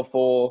 3 or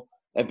 4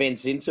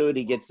 events into it,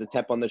 he gets the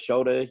tap on the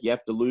shoulder. You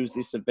have to lose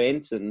this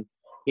event, and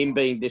him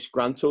being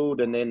disgruntled,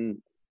 and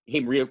then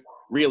him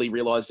really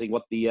realizing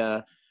what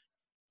the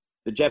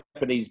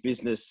Japanese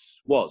business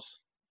was.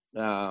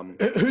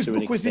 Whose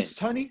book was this,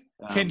 Tony?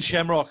 Ken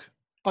Shamrock.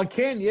 Oh,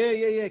 Ken,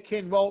 yeah,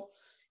 Ken. Well,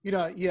 you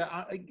know,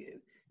 yeah.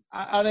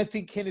 I don't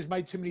think Ken has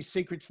made too many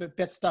secrets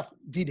that stuff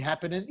did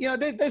happen. And, you know,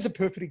 there's a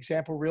perfect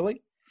example,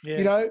 really. Yeah.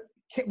 You know,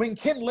 when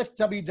Ken left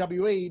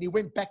WWE and he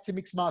went back to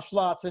mixed martial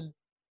arts, and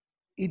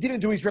he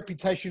didn't do his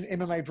reputation in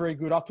MMA very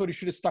good. I thought he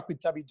should have stuck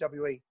with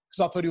WWE because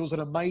I thought he was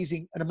an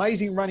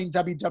amazing run in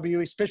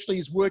WWE, especially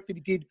his work that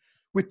he did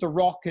with The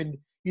Rock. And,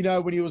 you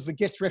know, when he was the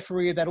guest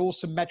referee of that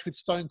awesome match with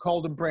Stone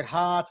Cold and Bret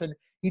Hart. And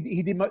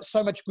he did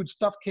so much good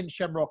stuff, Ken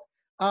Shamrock.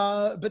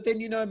 But then,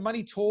 you know,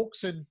 money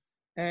talks and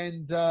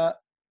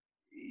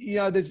you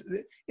know,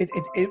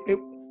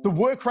 the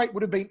work rate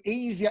would have been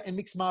easier in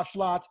mixed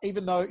martial arts,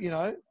 even though, you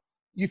know,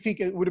 you think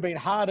it would have been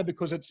harder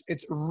because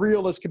it's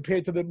real as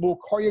compared to the more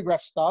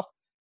choreographed stuff.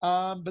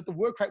 But the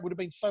work rate would have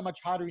been so much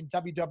harder in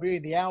WWE,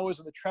 and the hours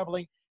and the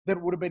traveling. than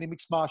it would have been in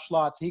mixed martial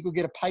arts. He could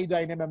get a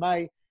payday in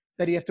MMA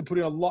that he have to put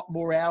in a lot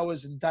more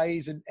hours and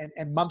days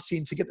and months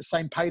in to get the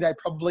same payday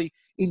probably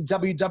in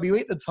WWE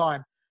at the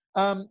time.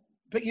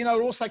 But, you know,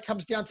 it also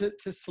comes down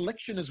to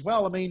selection as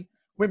well. I mean,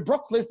 when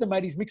Brock Lesnar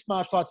made his mixed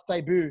martial arts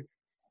debut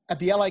at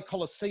the LA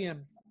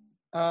Coliseum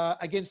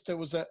against, I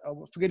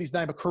forget his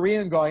name, a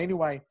Korean guy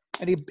anyway,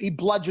 and he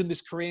bludgeoned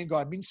this Korean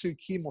guy, Min-Soo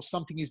Kim or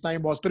something his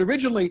name was. But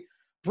originally,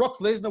 Brock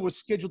Lesnar was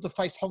scheduled to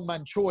face Hong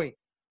Man Choi.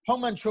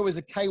 Hong Man Choi is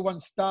a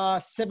K1 star,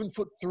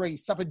 7'3",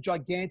 suffered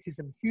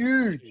gigantism,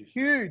 huge,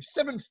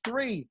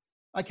 7'3",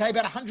 okay,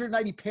 about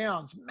 180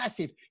 pounds,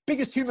 massive,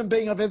 biggest human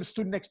being I've ever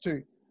stood next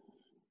to.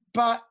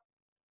 But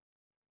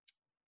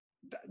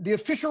the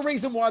official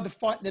reason why the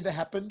fight never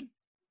happened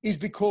is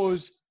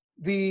because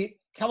the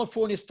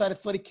California State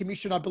Athletic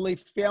Commission, I believe,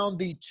 found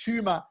the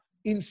tumor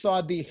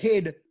inside the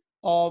head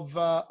of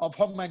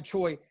Hong Man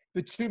Choi,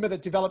 the tumor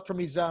that developed from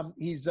his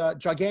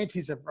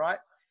gigantism, right?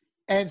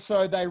 And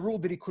so they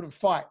ruled that he couldn't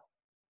fight.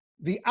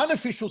 The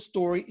unofficial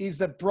story is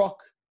that Brock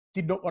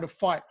did not want to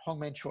fight Hong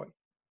Man Choi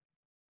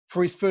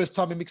for his first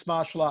time in mixed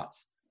martial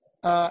arts.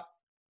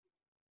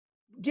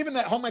 Given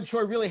that Hong Man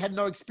Choi really had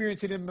no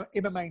experience in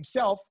MMA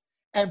himself,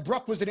 and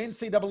Brock was an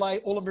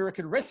NCAA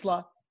All-American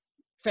wrestler,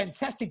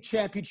 fantastic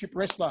championship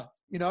wrestler,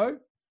 you know,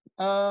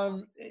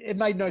 it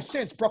made no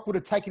sense. Brock would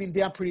have taken him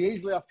down pretty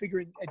easily, I figure,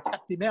 and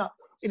tapped him out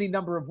any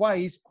number of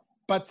ways.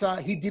 But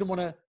he didn't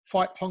want to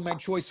fight Hong Man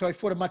Choi, so he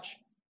fought a much,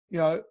 you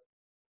know,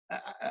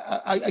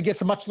 I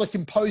guess a much less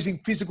imposing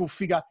physical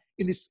figure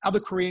in this other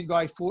Korean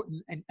guy fought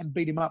and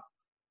beat him up.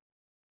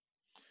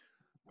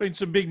 Been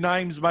some big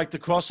names make the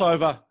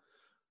crossover,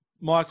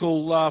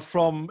 Michael,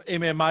 from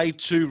MMA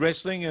to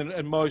wrestling,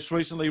 and most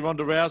recently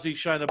Ronda Rousey,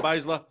 Shayna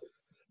Baszler,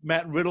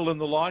 Matt Riddle and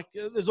the like.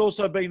 There's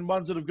also been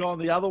ones that have gone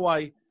the other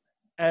way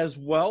as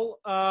well.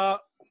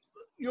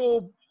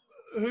 Who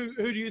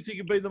do you think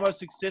have been the most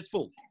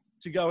successful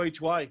to go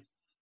each way?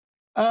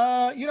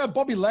 You know,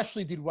 Bobby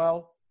Lashley did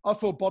well. I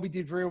thought Bobby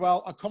did very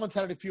well. I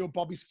commentated a few of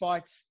Bobby's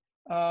fights.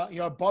 You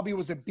know, Bobby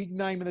was a big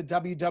name in the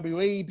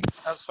WWE.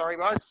 Sorry,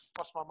 guys.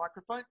 Lost my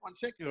microphone. 1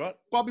 sec. You're right.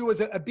 Bobby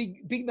was a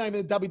big name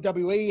in the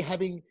WWE,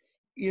 having,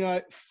 you know,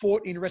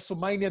 fought in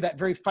WrestleMania, that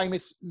very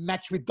famous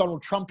match with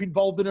Donald Trump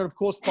involved in it. Of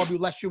course, Bobby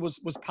Lashley was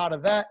part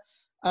of that.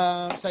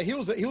 So he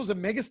was a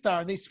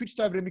megastar, and he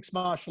switched over to mixed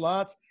martial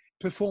arts,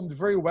 performed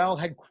very well,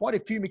 had quite a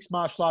few mixed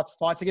martial arts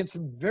fights against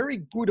some very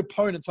good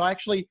opponents. I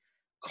actually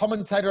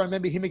commentated, I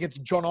remember him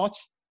against John Ott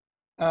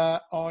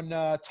on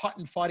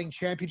Titan Fighting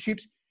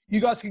Championships. You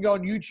guys can go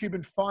on YouTube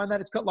and find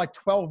that. It's got like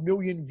 12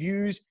 million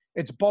views.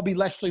 It's Bobby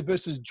Lashley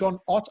versus John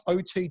Ott,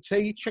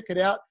 OTT. Check it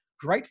out.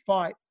 Great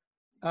fight.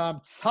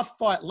 Tough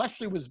fight.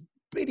 Lashley was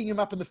beating him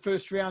up in the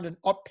first round, and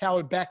Ott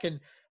powered back, and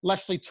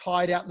Lashley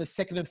tied out in the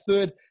second and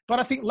third. But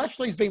I think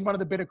Lashley's been one of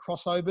the better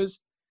crossovers.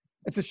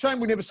 It's a shame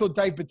we never saw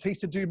Dave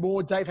Bautista do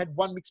more. Dave had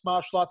one mixed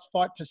martial arts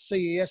fight for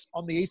CES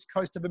on the East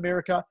Coast of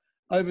America.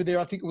 Over there,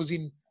 I think it was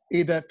in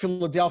either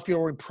Philadelphia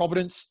or in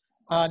Providence.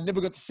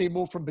 Never got to see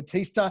more from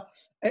Bautista.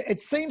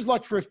 It seems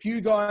like for a few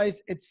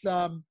guys, it's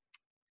a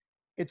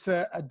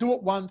do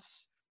it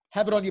once,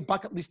 have it on your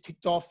bucket list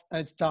ticked off, and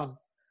it's done.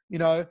 You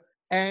know,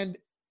 and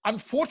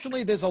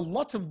unfortunately, there's a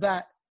lot of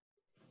that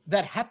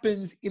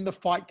happens in the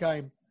fight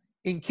game,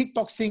 in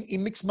kickboxing,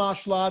 in mixed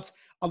martial arts.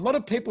 A lot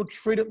of people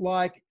treat it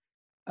like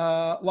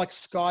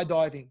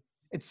skydiving.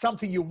 It's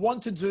something you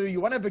want to do, you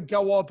want to have a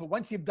go of, but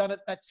once you've done it,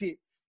 that's it.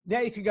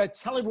 Now you can go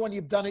tell everyone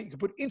you've done it. You can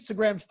put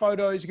Instagram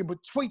photos, you can put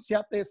tweets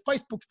out there,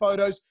 Facebook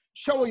photos,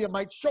 show all your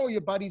mates, show all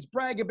your buddies,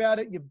 brag about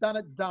it. You've done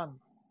it, done.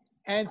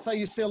 And so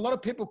you see a lot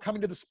of people come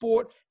into the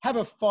sport, have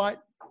a fight,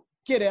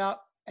 get out,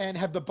 and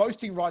have the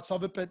boasting rights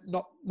of it, but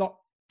not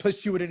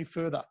pursue it any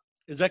further.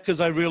 Is that because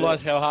they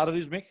realise how hard it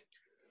is, Mick?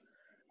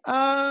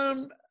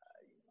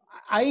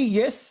 A,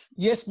 yes,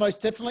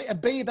 most definitely.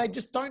 And B, they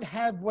just don't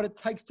have what it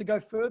takes to go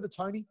further,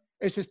 Tony.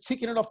 It's just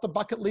ticking it off the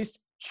bucket list.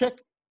 Check,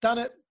 done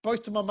it,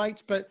 boast to my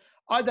mates, but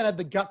I don't have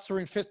the guts or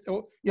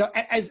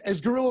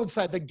as Gorilla would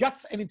say, the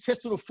guts and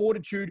intestinal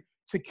fortitude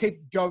to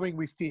keep going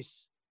with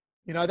this.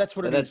 You know, that's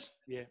what it is.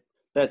 Yeah.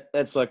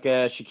 That's like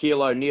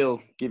Shaquille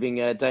O'Neal giving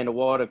Dana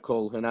White a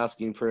call and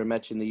asking for a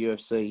match in the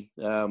UFC.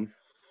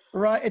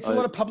 Right. It's a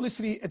lot of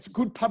publicity. It's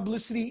good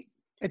publicity.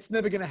 It's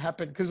never going to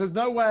happen because there's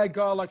no way a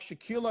guy like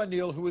Shaquille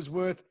O'Neal, who is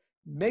worth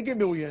mega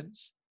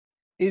millions,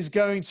 is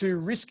going to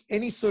risk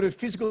any sort of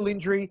physical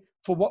injury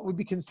for what would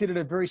be considered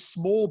a very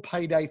small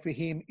payday for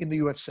him in the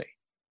UFC.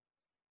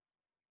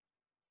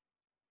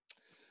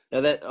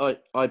 Now that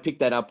I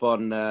picked that up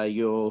on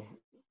your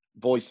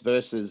Voice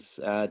versus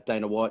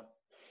Dana White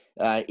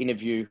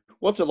interview.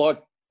 What's it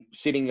like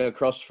sitting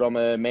across from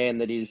a man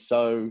that is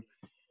so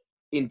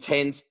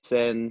intense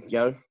and, you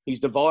know, he's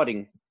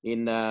dividing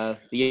in the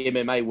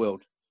MMA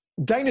world?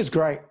 Dana's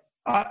great.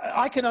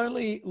 I can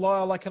only,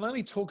 Lyle, I can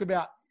only talk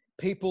about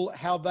people,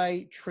 how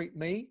they treat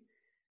me.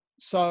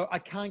 So I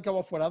can't go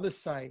off what others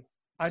say.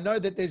 I know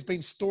that there's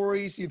been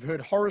stories, you've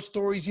heard horror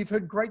stories, you've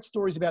heard great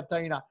stories about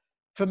Dana.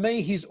 For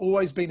me, he's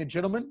always been a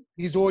gentleman.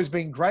 He's always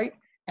been great.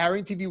 Our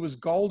interview was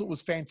gold. It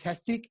was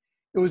fantastic.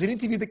 It was an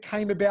interview that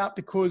came about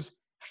because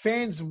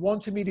fans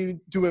wanted me to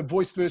do a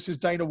voice versus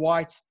Dana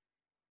White.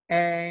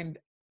 And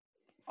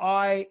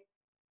I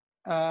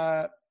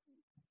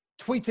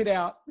tweeted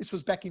out, this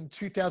was back in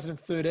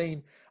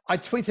 2013, I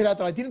tweeted out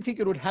that I didn't think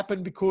it would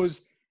happen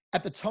because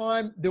at the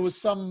time there was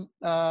some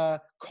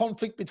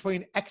conflict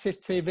between Access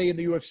TV and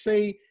the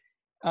UFC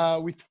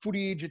with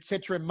footage,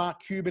 etc., and Mark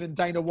Cuban and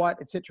Dana White,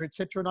 etc.,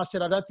 etc. And I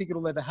said, I don't think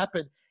it'll ever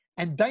happen.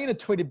 And Dana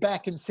tweeted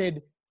back and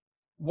said,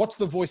 what's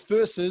the voice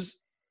versus?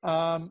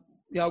 Pretty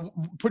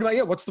much,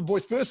 yeah, what's the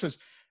voice versus?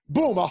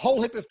 Boom, a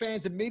whole heap of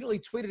fans immediately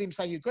tweeted him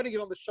saying, you've got to get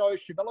on the show.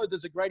 Chevello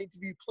does a great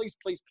interview. Please,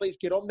 please, please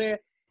get on there.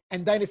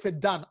 And Dana said,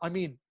 done, I'm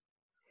in.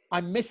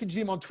 I messaged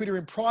him on Twitter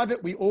in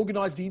private. We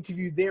organized the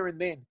interview there and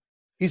then.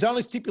 His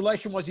only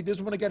stipulation was he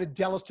doesn't want to go to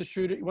Dallas to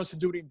shoot it. He wants to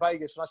do it in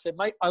Vegas. And I said,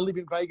 mate, I live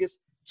in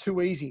Vegas.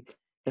 Too easy.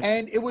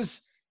 And it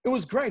was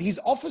great. His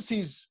office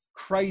is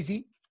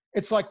crazy.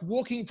 It's like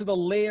walking into the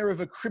lair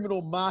of a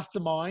criminal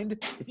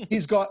mastermind.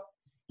 He's got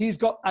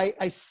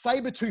a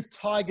saber-toothed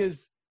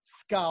tiger's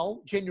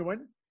skull,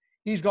 genuine.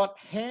 He's got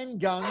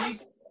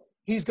handguns.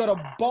 He's got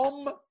a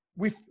bomb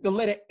with the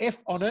letter F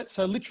on it.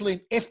 So literally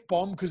an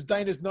F-bomb, because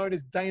Dana's known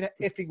as Dana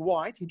effing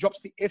White. He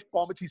drops the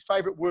F-bomb. It's his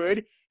favorite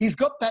word. He's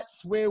got that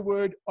swear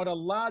word on a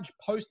large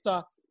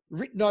poster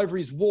written over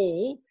his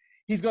wall.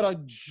 He's got a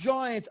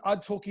giant,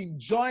 I'm talking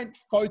giant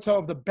photo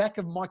of the back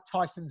of Mike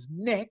Tyson's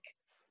neck.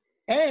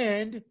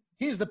 And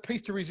here's the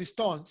piece de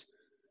resistance.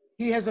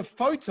 He has a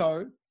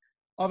photo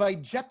of a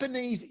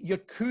Japanese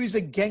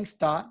Yakuza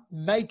gangster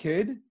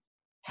naked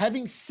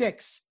having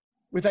sex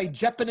with a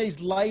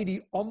Japanese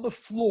lady on the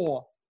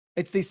floor.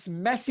 It's this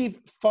massive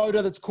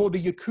photo that's called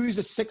the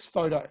Yakuza sex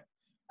photo.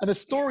 And the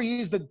story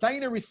is that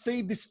Dana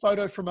received this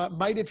photo from a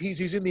mate of his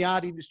who's in the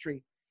art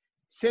industry,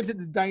 sent it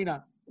to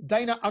Dana.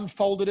 Dana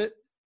unfolded it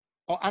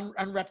or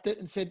unwrapped it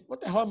and said,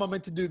 what the hell am I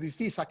meant to do with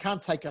this? I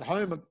can't take it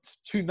home. It's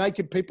two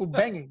naked people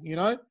banging, you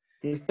know?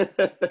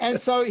 And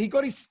so he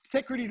got his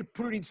secretary to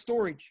put it in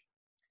storage.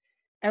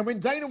 And when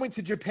Dana went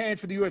to Japan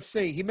for the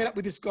UFC, he met up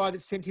with this guy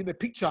that sent him a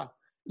picture.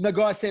 And the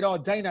guy said, oh,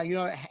 Dana, you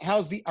know,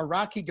 how's the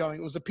Iraqi going?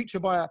 It was a picture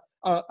by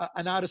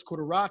an artist called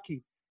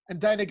Iraqi. And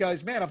Dana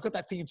goes, man, I've got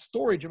that thing in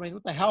storage. I mean,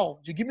 what the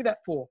hell did you give me that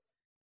for?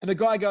 And the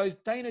guy goes,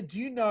 Dana, do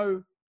you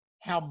know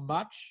how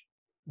much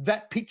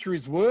that picture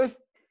is worth?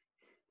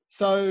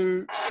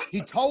 So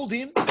he told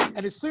him.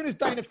 And as soon as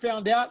Dana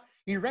found out,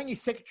 he rang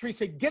his secretary,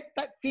 said, get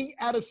that thing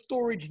out of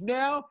storage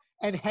now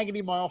and hang it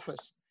in my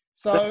office.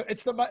 So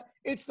it's the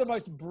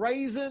most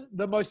brazen,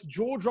 the most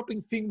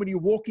jaw-dropping thing when you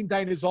walk in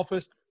Dana's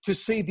office to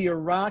see the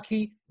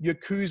Iraqi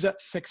Yakuza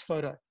sex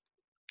photo.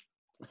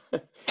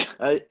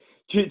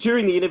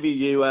 During the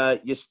interview,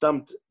 you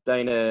stumped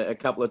Dana a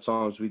couple of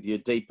times with your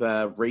deep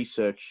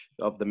research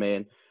of the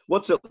man.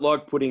 What's it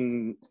like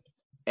putting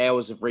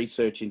hours of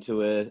research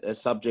into a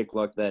subject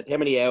like that? How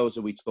many hours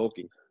are we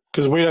talking?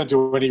 Because we don't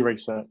do any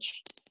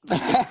research.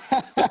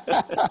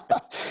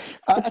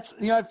 That's,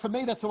 you know, for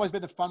me, that's always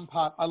been the fun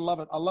part. I love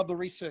it. I love the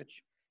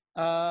research.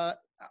 I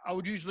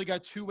would usually go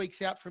 2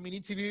 weeks out from an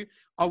interview.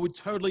 I would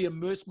totally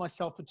immerse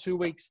myself for 2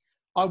 weeks.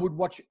 I would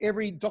watch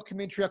every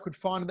documentary I could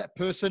find of that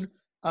person.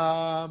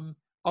 I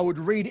would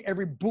read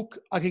every book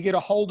I could get a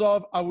hold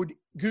of. I would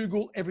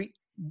Google every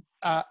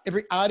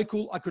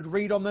article I could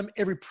read on them,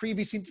 every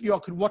previous interview I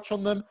could watch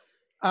on them.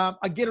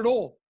 I get it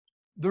all.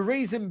 The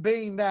reason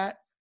being that,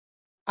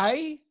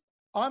 A,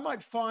 I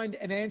might find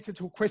an answer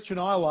to a question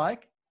I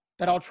like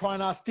that I'll try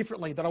and ask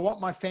differently, that I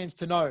want my fans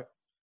to know.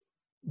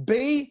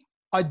 B,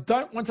 I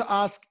don't want to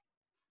ask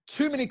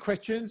too many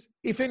questions,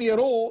 if any at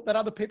all, that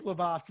other people have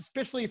asked,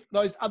 especially if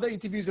those other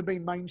interviews have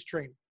been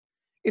mainstream.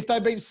 If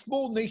they've been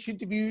small niche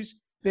interviews,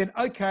 then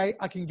okay,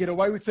 I can get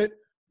away with it.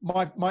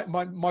 My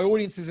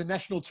audience is a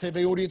national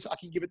TV audience. I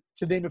can give it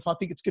to them if I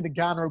think it's going to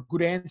garner a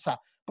good answer.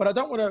 But I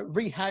don't want to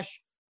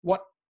rehash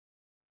what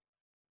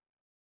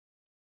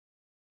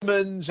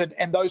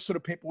and those sort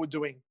of people were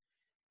doing.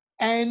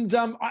 And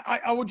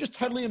I would just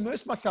totally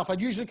immerse myself.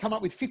 I'd usually come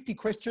up with 50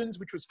 questions,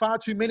 which was far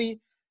too many.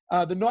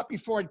 The night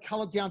before, I'd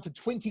cull it down to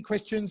 20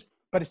 questions,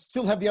 but I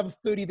still have the other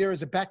 30 there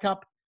as a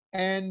backup.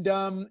 And,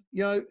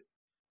 you know,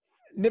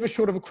 never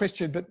short of a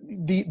question, but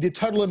the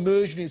total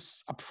immersion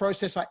is a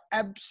process I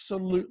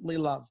absolutely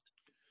loved.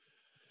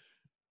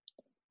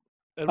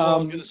 And what I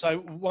was going to say,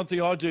 one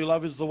thing I do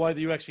love is the way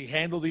that you actually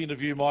handle the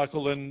interview,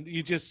 Michael, and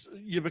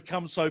you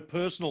become so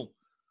personal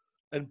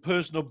and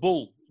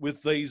personable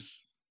with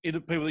these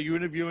people that you're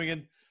interviewing.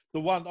 And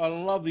I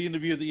love the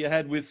interview that you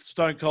had with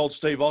Stone Cold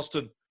Steve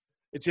Austin.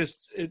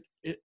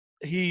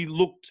 He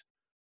looked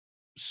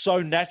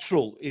so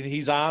natural in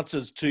his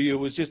answers to you.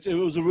 It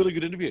was a really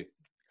good interview.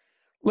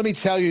 Let me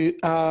tell you,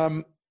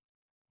 I'm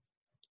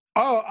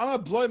going to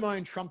blow my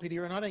own trumpet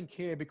here, and I don't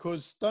care,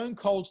 because Stone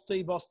Cold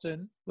Steve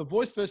Austin, The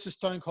Voice versus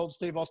Stone Cold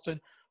Steve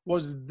Austin,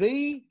 was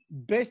the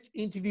best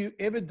interview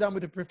ever done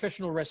with a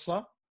professional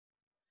wrestler.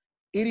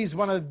 It is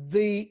one of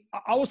I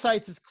will say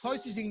it's as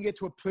close as you can get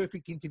to a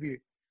perfect interview.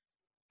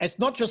 It's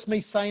not just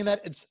me saying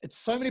that. It's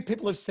so many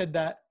people have said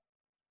that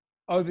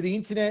over the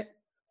internet,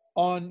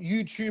 on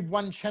YouTube,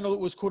 one channel that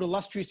was called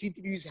Illustrious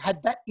Interviews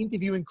had that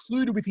interview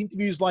included with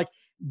interviews like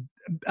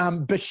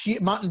Martin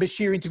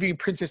Bashir interviewing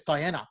Princess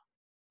Diana,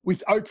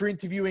 with Oprah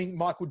interviewing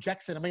Michael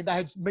Jackson. I mean, they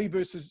had me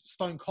versus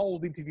Stone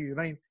Cold interview.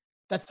 I mean,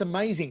 that's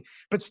amazing.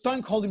 But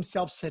Stone Cold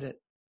himself said it.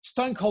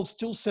 Stone Cold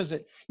still says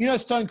it. You know,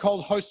 Stone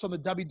Cold hosts on the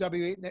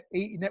WWE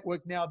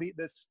network now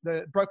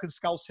the Broken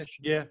Skull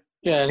session. Yeah.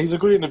 Yeah, and he's a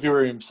good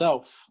interviewer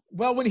himself.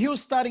 Well, when he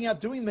was starting out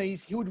doing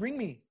these, he would ring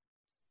me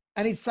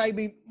and he'd say to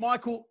me,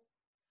 Michael,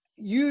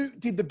 you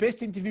did the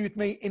best interview with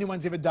me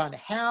anyone's ever done.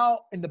 How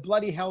in the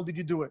bloody hell did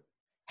you do it?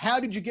 How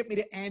did you get me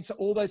to answer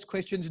all those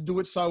questions and do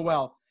it so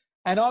well?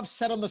 And I've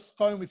sat on the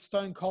phone with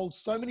Stone Cold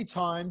so many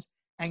times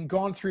and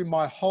gone through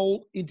my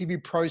whole interview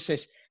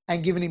process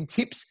and given him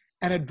tips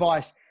and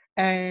advice.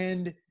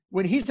 And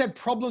when he's had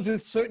problems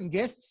with certain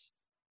guests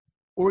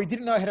or he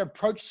didn't know how to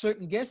approach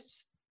certain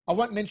guests, I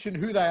won't mention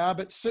who they are,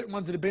 but certain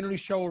ones that have been on his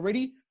show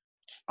already.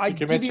 You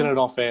can mention it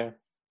off air.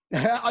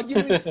 I'd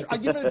give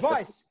him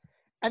advice.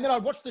 And then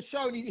I'd watch the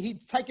show and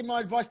he'd taken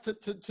my advice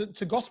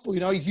to gospel.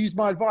 You know, he's used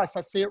my advice.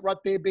 I see it right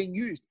there being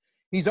used.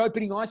 His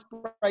opening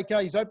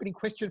icebreaker, his opening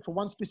question for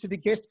one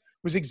specific guest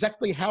was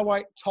exactly how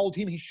I told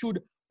him he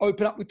should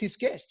open up with this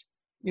guest.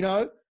 You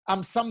know,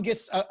 some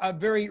guests are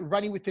very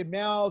runny with their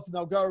mouths and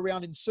they'll go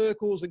around in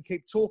circles and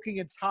keep talking.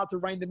 It's hard to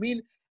rein them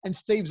in. And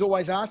Steve's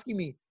always asking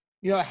me,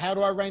 you know, how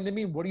do I rein them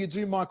in? What do you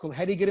do, Michael?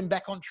 How do you get them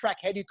back on track?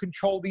 How do you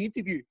control the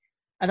interview?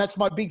 And that's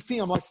my big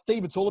thing. I'm like,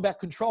 Steve, it's all about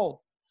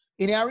control.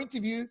 In our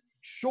interview,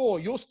 sure,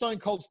 you're Stone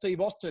Cold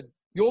Steve Austin.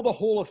 You're the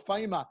Hall of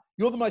Famer.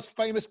 You're the most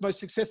famous, most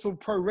successful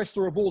pro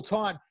wrestler of all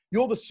time.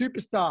 You're the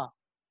superstar.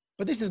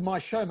 But this is my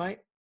show, mate.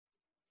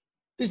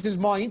 This is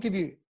my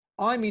interview.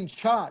 I'm in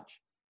charge.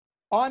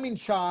 I'm in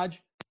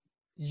charge.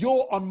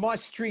 You're on my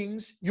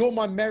strings. You're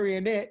my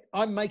marionette.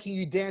 I'm making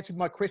you dance with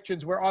my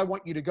questions where I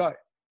want you to go.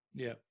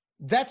 Yeah.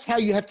 That's how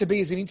you have to be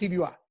as an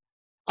interviewer.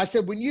 I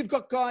said, when you've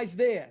got guys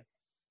there,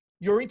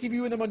 you're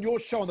interviewing them on your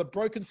show, on the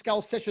Broken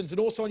Skull sessions, and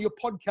also on your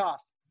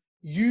podcast,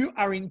 you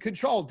are in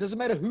control. It doesn't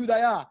matter who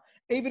they are.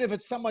 Even if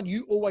it's someone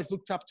you always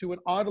looked up to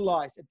and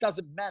idolized, it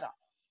doesn't matter.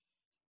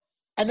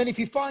 And then if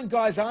you find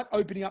guys aren't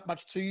opening up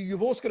much to you,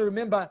 you've also got to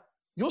remember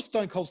you're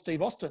Stone Cold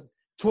Steve Austin.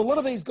 To a lot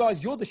of these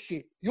guys, you're the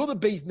shit. You're the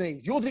bee's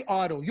knees. You're the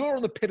idol. You're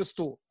on the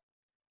pedestal.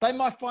 They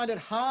might find it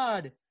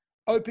hard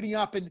opening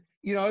up and,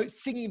 you know,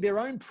 singing their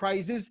own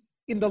praises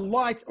in the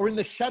light, or in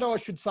the shadow, I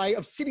should say,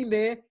 of sitting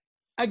there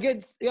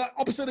against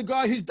opposite a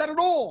guy who's done it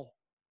all.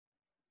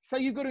 So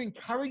you've got to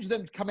encourage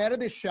them to come out of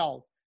their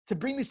shell, to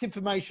bring this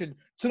information,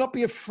 to not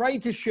be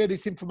afraid to share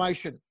this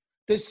information.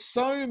 There's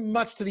so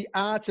much to the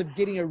art of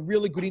getting a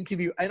really good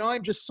interview. And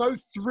I'm just so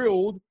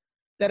thrilled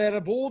that out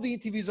of all the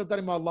interviews I've done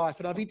in my life,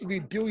 and I've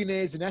interviewed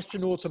billionaires and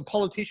astronauts and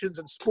politicians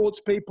and sports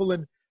people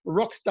and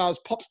rock stars,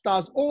 pop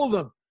stars, all of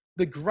them,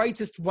 the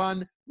greatest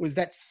one was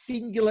that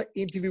singular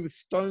interview with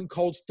Stone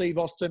Cold Steve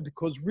Austin,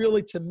 because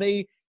really, to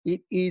me,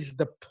 it is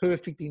the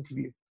perfect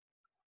interview.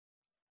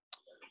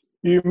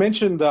 You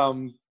mentioned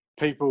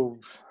people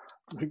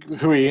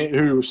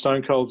who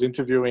Stone Cold's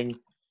interviewing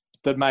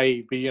that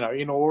may be, you know,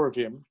 in awe of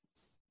him.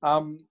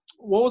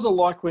 What was it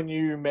like when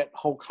you met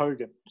Hulk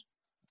Hogan?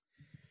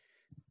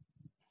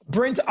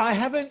 Brent, I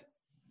haven't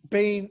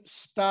been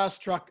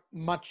starstruck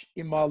much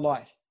in my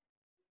life.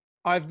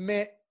 I've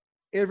met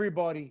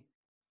everybody.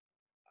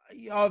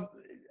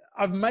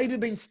 I've maybe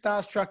been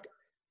starstruck,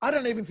 I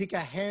don't even think, a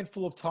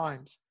handful of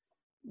times.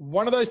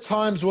 One of those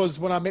times was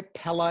when I met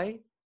Pele.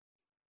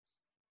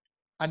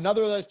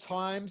 Another of those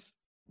times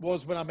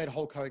was when I met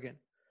Hulk Hogan.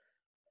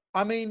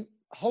 I mean,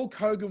 Hulk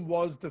Hogan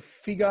was the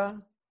figure,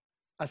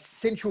 a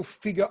central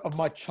figure of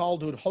my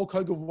childhood. Hulk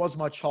Hogan was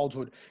my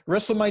childhood.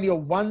 WrestleMania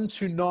 1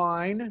 to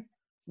 9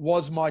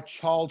 was my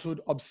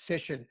childhood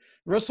obsession.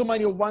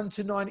 WrestleMania 1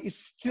 to 9 is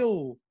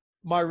still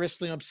my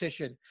wrestling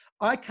obsession.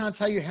 I can't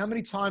tell you how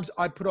many times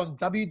I put on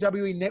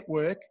WWE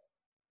Network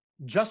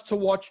just to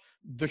watch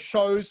the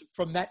shows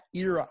from that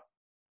era.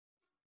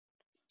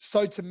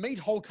 So to meet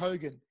Hulk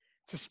Hogan,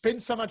 to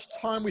spend so much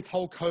time with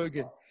Hulk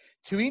Hogan,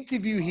 to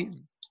interview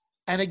him,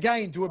 and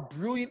again, do a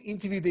brilliant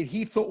interview that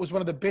he thought was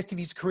one of the best of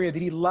his career,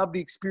 that he loved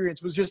the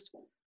experience,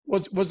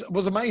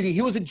 was amazing.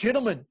 He was a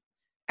gentleman.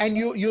 And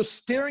you're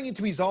staring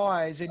into his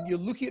eyes and you're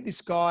looking at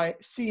this guy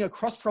sitting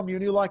across from you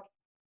and you're like,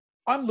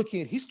 I'm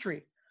looking at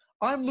history.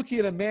 I'm looking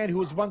at a man who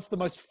was once the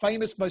most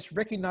famous, most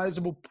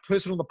recognizable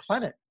person on the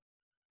planet.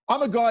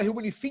 I'm a guy who,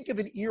 when you think of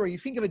an era, you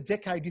think of a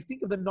decade, you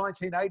think of the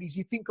 1980s,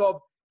 you think of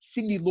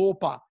Cyndi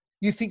Lauper,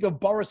 you think of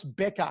Boris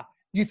Becker,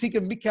 you think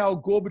of Mikhail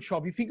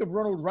Gorbachev, you think of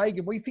Ronald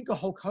Reagan, well, you think of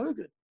Hulk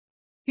Hogan.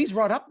 He's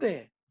right up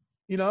there,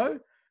 you know?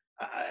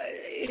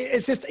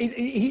 It's just,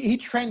 he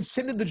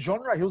transcended the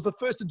genre. He was the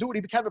first to do it.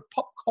 He became a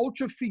pop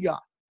culture figure.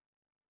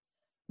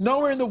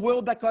 Nowhere in the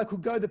world that guy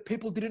could go that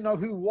people didn't know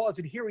who he was.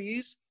 And here he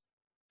is,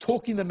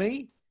 talking to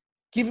me,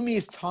 giving me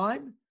his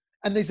time.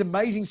 And these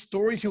amazing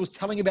stories he was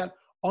telling about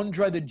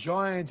Andre the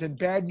Giant and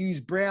Bad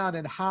News Brown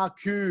and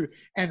Haku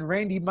and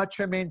Randy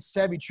Macho Man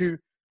Savage, who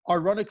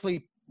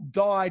ironically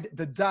died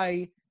the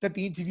day that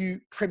the interview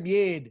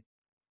premiered.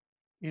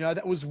 You know,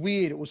 that was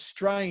weird. It was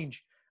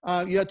strange.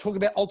 talking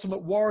about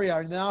Ultimate Warrior.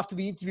 And then after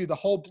the interview, the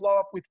whole blow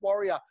up with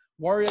Warrior.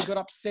 Warrior got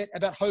upset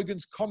about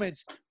Hogan's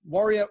comments.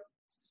 Warrior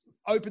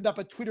opened up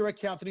a Twitter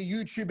account and a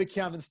YouTube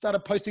account and started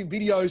posting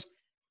videos,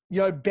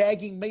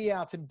 bagging me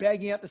out and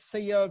bagging out the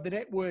CEO of the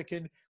network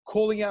and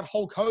calling out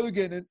Hulk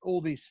Hogan and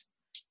all this.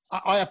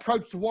 I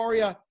approached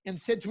Warrior and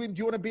said to him, do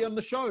you want to be on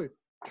the show?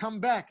 Come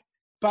back.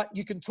 But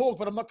you can talk,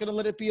 but I'm not going to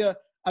let it be a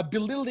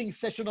belittling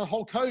session on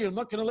Hulk Hogan. I'm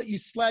not going to let you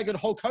slag on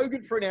Hulk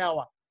Hogan for an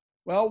hour.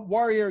 Well,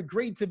 Warrior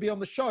agreed to be on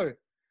the show.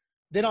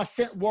 Then I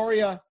sent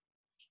Warrior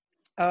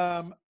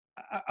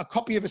a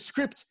copy of a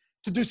script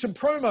to do some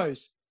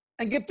promos.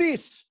 And get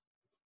this,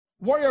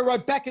 Warrior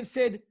wrote back and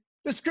said,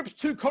 the script's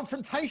too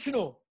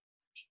confrontational.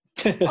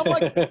 I'm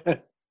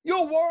like,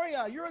 you're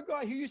Warrior. You're a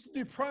guy who used to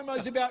do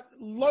promos about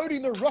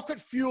loading the rocket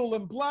fuel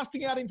and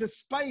blasting out into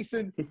space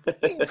and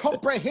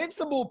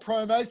incomprehensible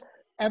promos.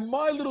 And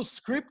my little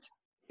script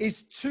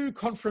is too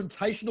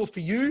confrontational for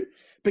you.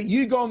 But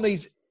you go on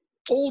these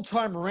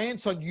all-time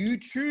rants on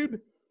YouTube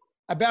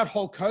about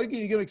Hulk Hogan.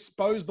 You're going to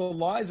expose the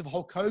lies of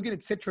Hulk Hogan,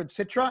 et cetera, et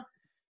cetera.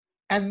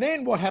 And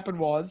then what happened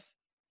was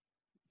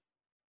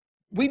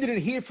we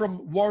didn't hear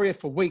from Warrior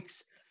for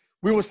weeks.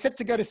 We were set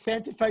to go to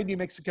Santa Fe, New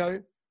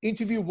Mexico,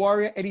 interview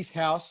Warrior at his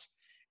house.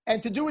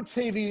 And to do a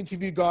TV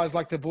interview, guys,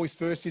 like The Voice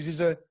Versus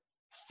is a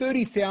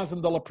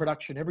 $30,000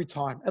 production every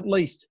time, at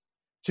least.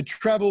 To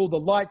travel, the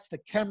lights, the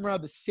camera,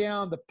 the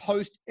sound, the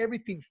post,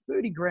 everything,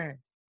 30 grand,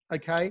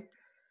 okay?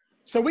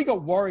 So we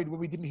got worried when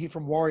we didn't hear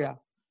from Warrior.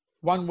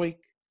 1 week,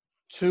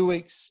 2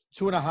 weeks,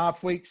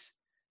 2.5 weeks,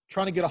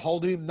 trying to get a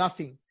hold of him,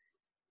 nothing.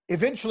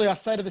 Eventually, I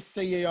say to the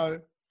CEO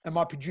and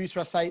my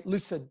producer, I say,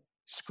 listen,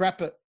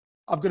 scrap it.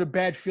 I've got a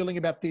bad feeling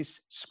about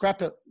this.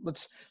 Scrap it.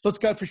 Let's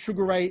go for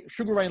Sugar Ray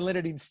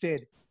Leonard instead.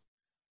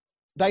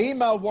 They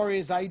emailed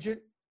Warrior's agent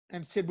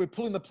and said, we're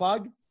pulling the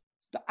plug.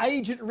 The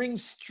agent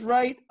rings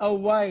straight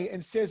away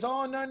and says,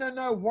 oh,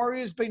 no.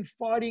 Warrior's been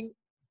fighting,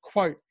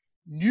 quote,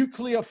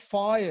 nuclear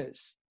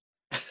fires.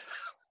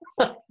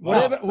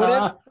 Whatever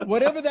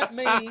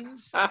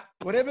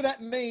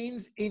that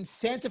means in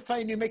Santa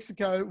Fe, New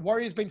Mexico,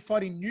 Warrior's been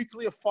fighting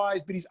nuclear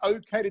fires, but he's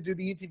okay to do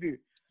the interview.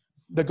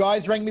 The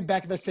guys rang me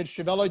back and they said,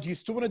 Chevello, do you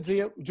still want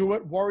to do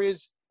it?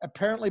 Warrior's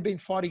apparently been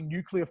fighting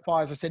nuclear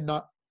fires. I said,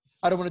 no,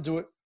 I don't want to do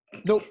it.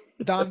 Nope,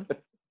 done.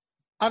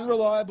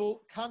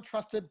 Unreliable, can't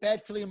trust it,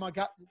 bad feeling in my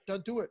gut,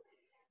 don't do it.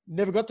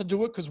 Never got to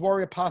do it because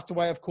Warrior passed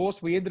away, of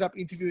course. We ended up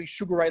interviewing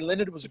Sugar Ray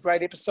Leonard. It was a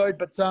great episode.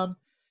 But,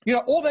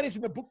 all that is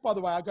in the book, by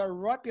the way. I go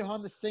right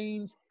behind the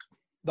scenes,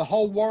 the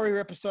whole Warrior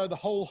episode, the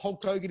whole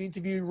Hulk Hogan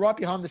interview, right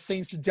behind the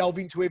scenes to delve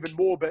into even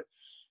more. But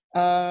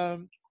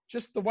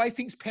just the way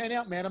things pan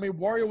out, man. I mean,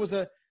 Warrior was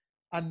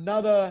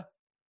another,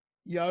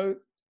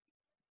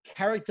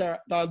 character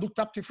that I looked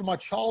up to from my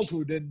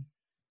childhood. And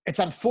it's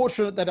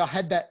unfortunate that I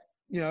had that,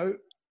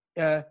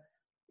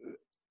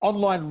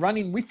 online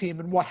run-in with him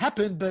and what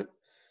happened, but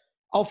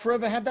I'll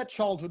forever have that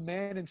childhood,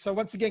 man. And so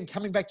once again,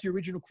 coming back to your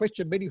original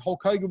question, meeting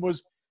Hulk Hogan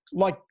was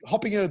like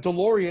hopping in a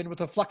DeLorean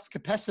with a flux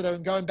capacitor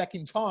and going back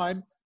in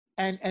time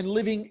and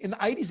living in the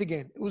 80s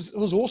again. It was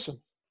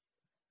awesome.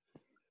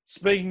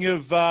 Speaking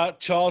of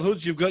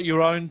childhoods, you've got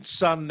your own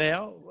son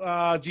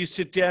now. Do you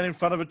sit down in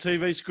front of a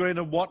TV screen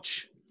and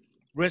watch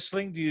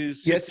wrestling? Do you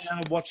sit down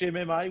and watch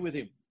MMA with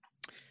him?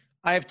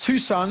 I have two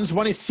sons.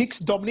 One is 6,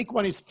 Dominic.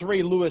 One is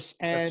 3, Lewis.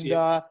 And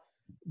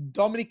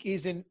Dominic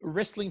is a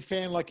wrestling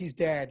fan like his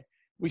dad.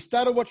 We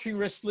started watching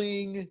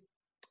wrestling,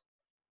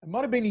 it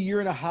might have been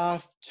 1.5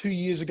 years, 2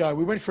 years ago.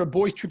 We went for a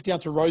boys' trip down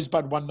to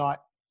Rosebud one night.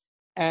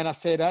 And I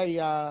said, hey,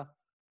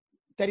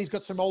 Daddy's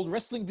got some old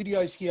wrestling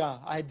videos here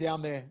I had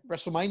down there.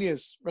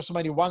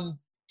 WrestleMania 1,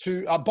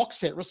 2, box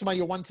set,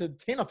 WrestleMania 1 to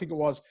 10, I think it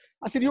was.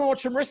 I said, you want to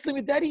watch some wrestling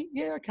with Daddy?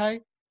 Yeah,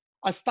 okay.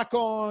 I stuck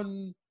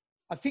on...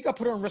 I think I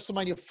put it on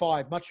WrestleMania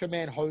 5, Macho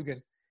Man Hogan.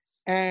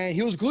 And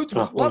he was glued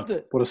to it, loved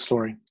it. What a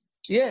story.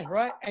 Yeah,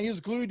 right. And he was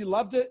glued, he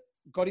loved it,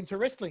 got into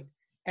wrestling.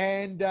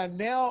 And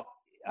now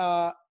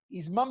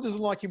his mum doesn't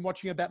like him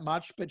watching it that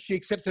much, but she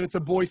accepts that it's a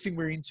boys thing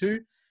we're into.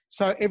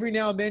 So every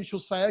now and then she'll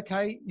say,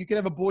 okay, you can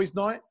have a boys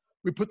night.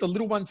 We put the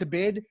little one to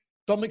bed.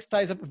 Dominic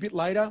stays up a bit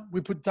later. We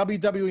put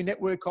WWE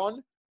Network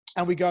on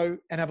and we go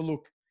and have a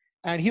look.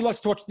 And he likes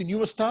to watch the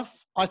newer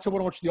stuff. I still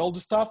want to watch the older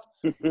stuff.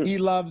 He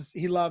loves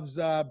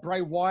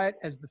Bray Wyatt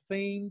as the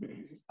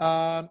Fiend.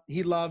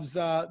 He loves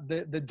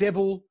the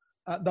Devil.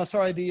 What's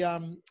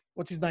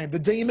his name? The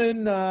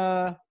Demon.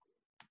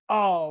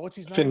 What's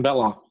his name? Finn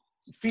Balor.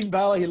 Finn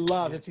Balor. He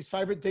loves. It's his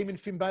favorite. Demon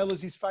Finn Balor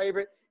is his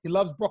favorite. He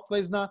loves Brock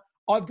Lesnar.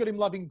 I've got him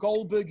loving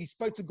Goldberg. He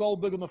spoke to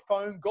Goldberg on the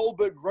phone.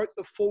 Goldberg wrote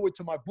the foreword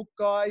to my book,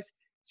 guys.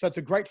 So it's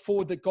a great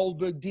foreword that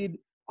Goldberg did.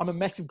 I'm a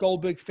massive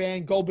Goldberg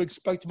fan. Goldberg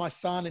spoke to my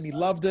son and he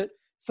loved it.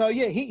 So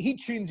yeah, he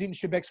tunes in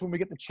Shebex when we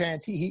get the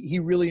chance. He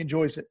really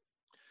enjoys it.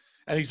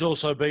 And he's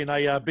also been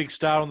a big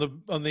star on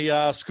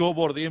the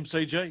scoreboard of the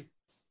MCG.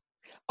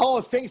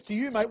 Oh, thanks to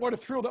you, mate. What a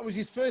thrill. That was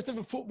his first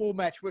ever football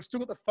match. We've still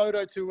got the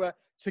photo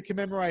to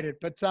commemorate it.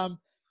 But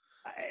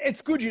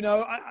it's good,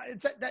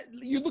 it's that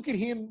you look at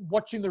him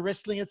watching the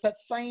wrestling, it's that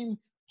same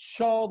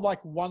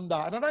childlike wonder.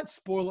 And I don't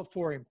spoil it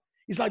for him.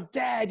 He's like,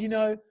 Dad,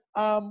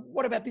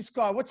 What about this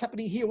guy? What's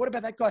happening here? What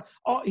about that guy?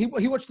 Oh,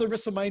 he watched the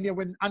WrestleMania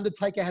when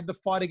Undertaker had the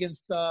fight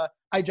against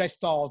AJ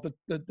Styles,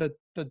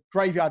 the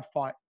graveyard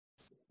fight.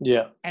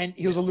 Yeah. And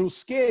he was a little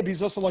scared.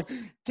 He's also like,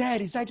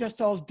 Dad, is AJ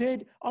Styles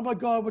dead? Oh my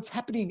God, what's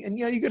happening? And,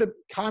 you got to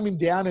calm him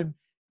down and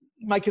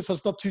make it so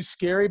it's not too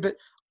scary. But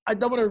I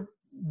don't want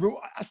to,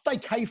 I stay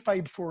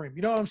kayfabe for him.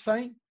 You know what I'm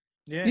saying?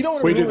 Yeah. You don't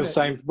want to We do ruin the it.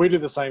 same. We do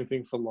the same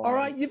thing for Lion. All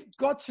right, you've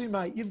got to,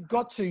 mate. You've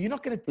got to. You're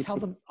not going to tell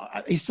them.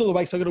 He's still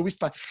awake, so I've got to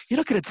whisper. You're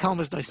not going to tell them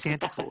there's no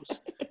Santa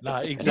Claus. No, You're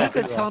not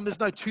exactly. going to tell them there's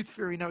no Tooth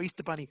Fairy, no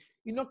Easter Bunny.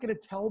 You're not going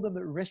to tell them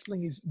that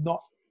wrestling is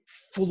not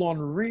full on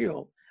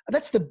real.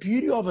 That's the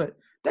beauty of it.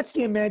 That's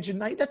the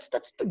imagination. That's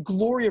the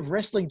glory of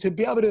wrestling, to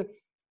be able to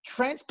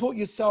transport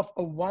yourself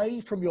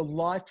away from your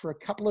life for a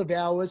couple of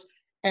hours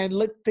and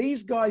let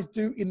these guys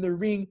do in the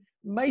ring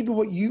maybe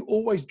what you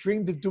always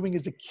dreamed of doing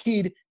as a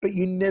kid, but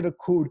you never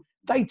could.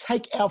 They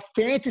take our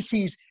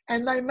fantasies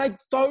and they make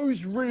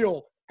those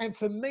real. And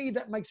for me,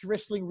 that makes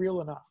wrestling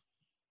real enough.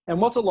 And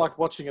what's it like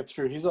watching it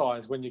through his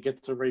eyes when you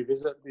get to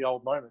revisit the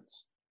old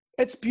moments?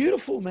 It's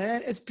beautiful,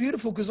 man. It's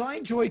beautiful because I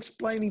enjoy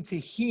explaining to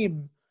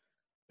him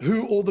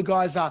who all the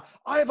guys are.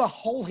 I have a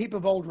whole heap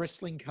of old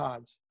wrestling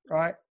cards,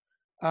 right,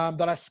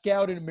 that I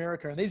scoured in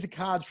America. And these are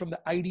cards from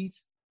the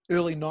 80s,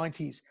 early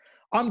 90s.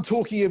 I'm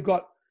talking, you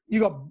got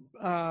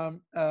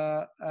Hogan,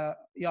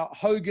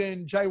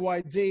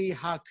 JYD,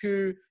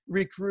 Haku,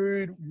 Rick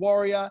Rude,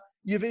 Warrior.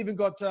 You've even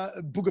got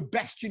Booger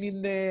Bastion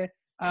in there.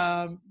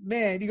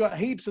 Man, you got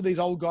heaps of these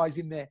old guys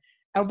in there.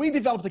 And we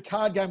developed a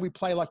card game we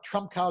play like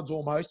trump cards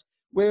almost,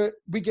 where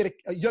we get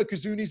a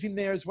Yokozuna's in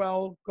there as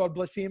well. God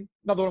bless him.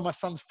 Another one of my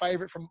son's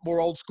favorite from more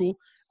old school.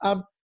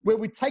 Where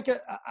we take a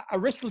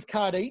wrestler's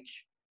card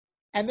each,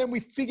 and then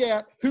we figure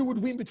out who would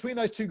win between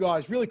those two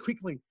guys really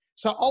quickly.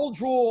 So I'll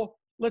draw,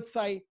 let's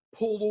say,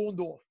 Paul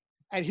Orndorff,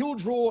 and he'll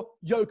draw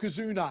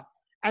Yokozuna.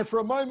 And for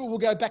a moment, we'll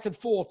go back and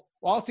forth.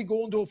 Well, I think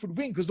Orndorff would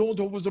win because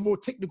Orndorff was a more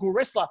technical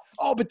wrestler.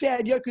 Oh, but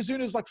Dad,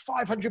 Yokozuna's like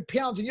 500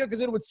 pounds, and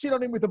Yokozuna would sit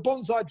on him with a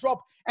bonsai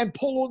drop, and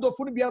Paul Orndorff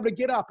wouldn't be able to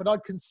get up. And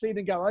I'd concede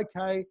and go,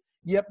 okay,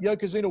 yep,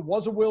 Yokozuna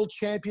was a world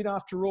champion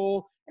after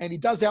all, and he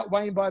does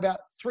outweigh him by about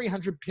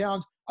 300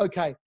 pounds.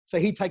 Okay, so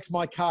he takes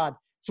my card.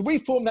 So we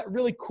formed that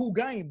really cool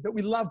game that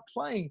we loved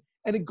playing,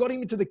 and it got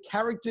him into the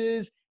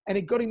characters, and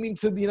it got him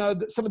into,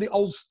 some of the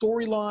old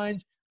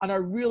storylines. And I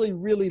really,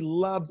 really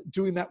loved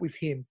doing that with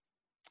him.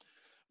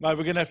 Mate,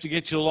 we're going to have to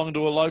get you along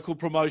to a local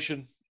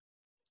promotion.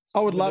 I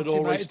would love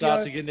to, mate. It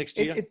restarts again next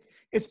year.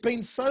 It's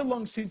been so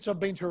long since I've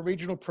been to a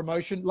regional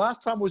promotion.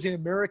 Last time I was in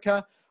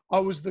America, I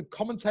was the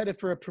commentator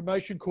for a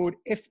promotion called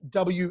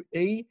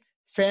FWE,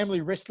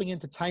 Family Wrestling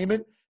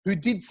Entertainment, who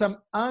did some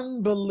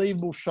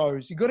unbelievable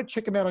shows. You've got to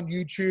check them out on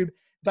YouTube.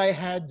 They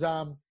had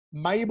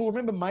Mabel.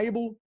 Remember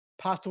Mabel?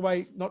 Passed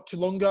away not too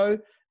long ago.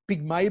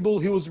 Big Mabel,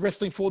 he was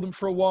wrestling for them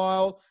for a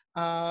while.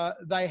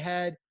 They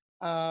had,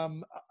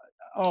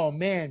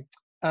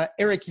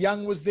 Eric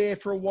Young was there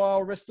for a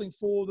while wrestling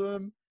for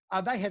them.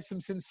 They had some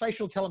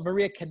sensational talent.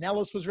 Maria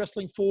Kanellis was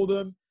wrestling for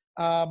them.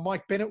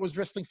 Mike Bennett was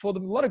wrestling for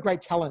them. A lot of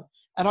great talent.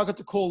 And I got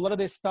to call a lot of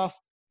their stuff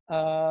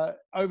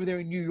over there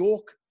in New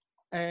York.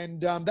 And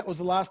that was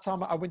the last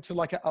time I went to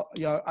like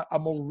a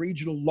more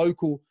regional,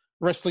 local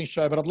wrestling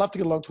show. But I'd love to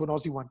get along to an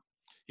Aussie one.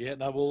 Yeah,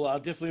 no, we'll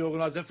definitely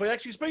organise that for you.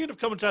 Actually, speaking of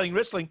commentating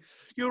wrestling,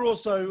 you were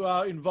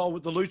also involved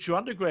with the Lucha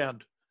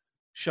Underground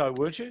show,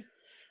 weren't you?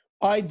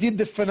 I did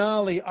the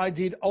finale. I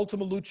did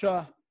Ultima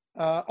Lucha,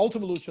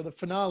 the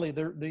finale,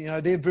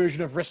 their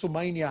version of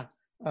WrestleMania,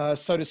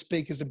 so to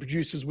speak, as the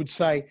producers would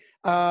say.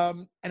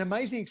 An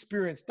amazing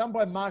experience done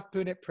by Mark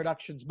Burnett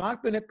Productions.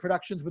 Mark Burnett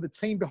Productions were the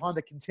team behind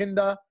The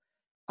Contender,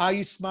 Are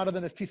You Smarter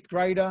Than a Fifth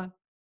Grader,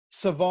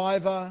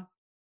 Survivor,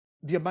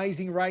 The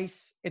Amazing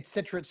Race,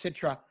 etc.,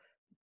 etc.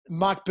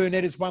 Mark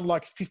Burnett has won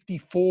like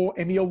 54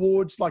 Emmy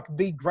Awards, like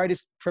the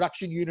greatest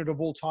production unit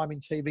of all time in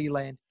TV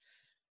land.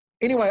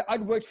 Anyway,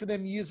 I'd worked for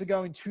them years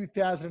ago in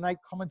 2008,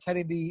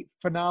 commentating the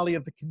finale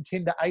of The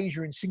Contender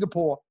Asia in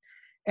Singapore.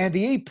 And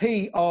the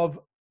EP of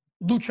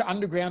Lucha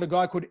Underground, a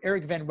guy called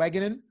Eric Van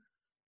Wagenen,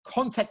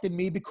 contacted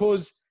me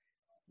because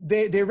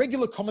their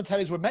regular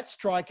commentators were Matt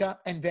Striker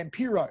and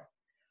Vampiro.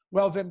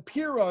 Well,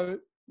 Vampiro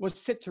was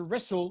set to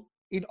wrestle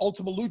in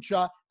Ultima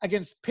Lucha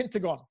against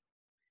Pentagon.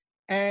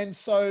 And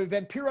so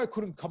Vampiro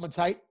couldn't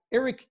commentate.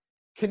 Eric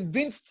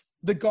convinced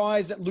the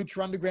guys at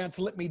Lucha Underground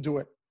to let me do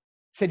it.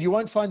 Said, you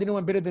won't find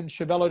anyone better than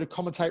Chevello to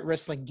commentate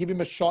wrestling. Give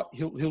him a shot.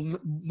 He'll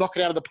knock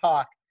it out of the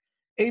park.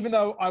 Even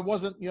though I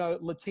wasn't,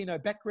 Latino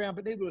background,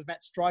 but neither was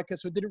Matt Striker,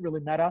 so it didn't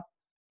really matter.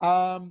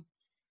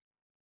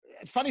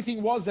 Funny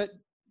thing was that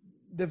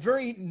the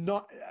very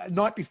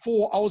night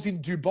before, I was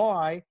in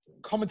Dubai,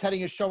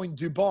 commentating a show in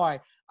Dubai.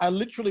 I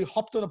literally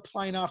hopped on a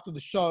plane after the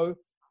show,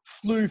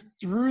 flew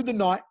through the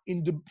night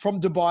from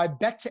Dubai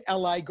back to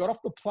LA, got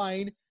off the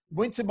plane,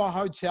 went to my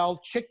hotel,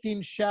 checked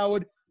in,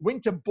 showered,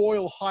 went to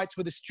Boyle Heights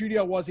where the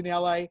studio was in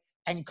LA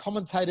and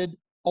commentated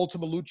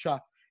Ultima Lucha.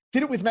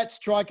 Did it with Matt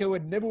Striker, who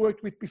I'd never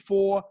worked with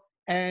before,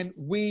 and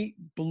we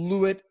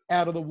blew it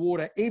out of the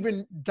water.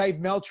 Even Dave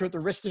Meltzer at the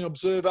Wrestling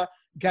Observer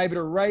gave it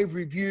a rave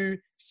review,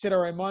 said I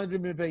reminded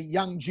him of a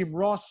young Jim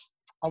Ross.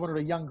 I wanted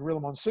a young Gorilla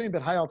Monsoon,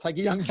 but hey, I'll take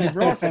a young Jim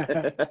Ross.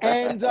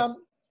 And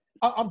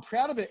I'm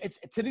proud of it. It's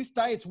to this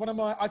day, it's one of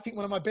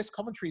my best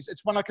commentaries.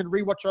 It's one I can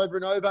rewatch over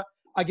and over.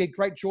 I get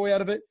great joy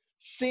out of it.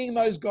 Seeing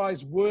those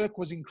guys work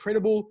was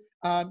incredible.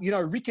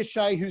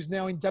 Ricochet, who's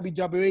now in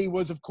WWE,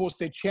 was of course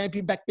their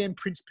champion back then,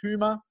 Prince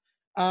Puma.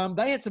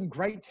 They had some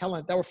great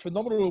talent. They were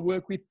phenomenal to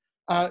work with.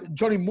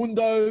 Johnny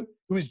Mundo,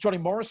 who is Johnny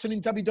Morrison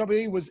in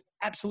WWE, was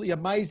absolutely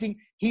amazing.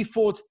 He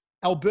fought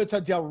Alberto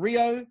Del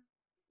Rio,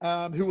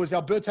 who was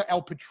Alberto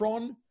El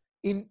Patron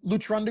in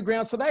Lucha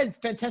Underground. So they had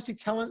fantastic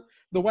talent.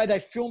 The way they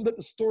filmed it,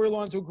 the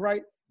storylines were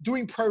great.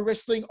 Doing pro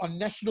wrestling on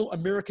national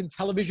American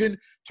television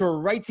to a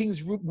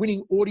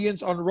ratings-winning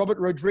audience on Robert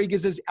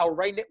Rodriguez's El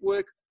Rey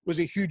Network was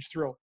a huge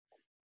thrill.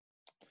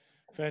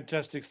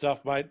 Fantastic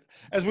stuff, mate.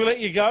 As we let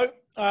you go,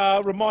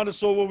 remind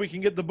us all where we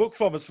can get the book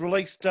from. It's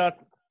released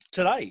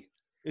today.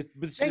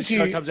 This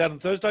show comes out on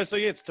Thursday, so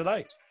yeah, it's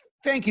today.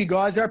 Thank you,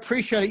 guys. I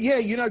appreciate it.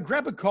 Yeah,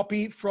 grab a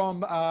copy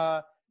from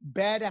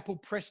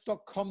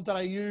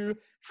badapplepress.com.au,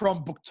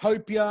 from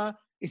Booktopia.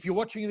 If you're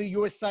watching in the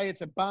USA,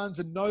 it's a Barnes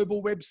 &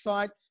 Noble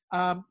website.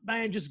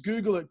 Man, just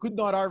Google it.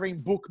 Goodnight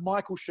Irene book,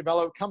 Michael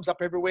Chiavello. It comes up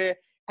everywhere.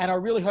 And I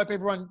really hope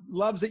everyone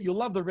loves it. You'll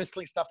love the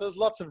wrestling stuff. There's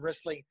lots of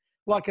wrestling.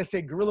 Like I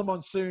said, Gorilla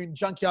Monsoon,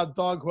 Junkyard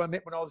Dog, who I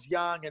met when I was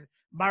young, and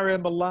Mario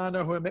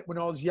Milano, who I met when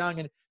I was young,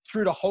 and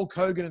through to Hulk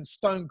Hogan and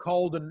Stone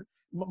Cold, and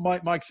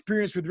my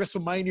experience with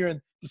WrestleMania and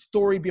the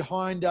story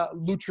behind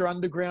Lucha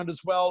Underground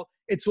as well.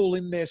 It's all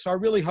in there. So I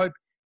really hope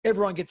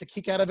everyone gets a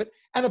kick out of it.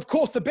 And of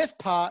course, the best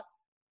part,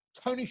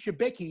 Tony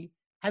Shebeki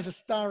has a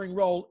starring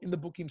role in the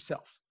book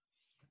himself.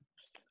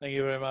 Thank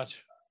you very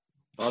much.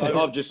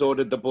 I've just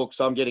ordered the book,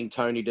 so I'm getting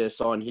Tony to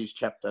sign his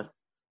chapter.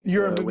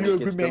 You're a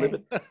good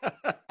man.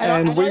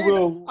 I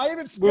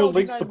even spelled your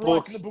link name the right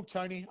book in the book,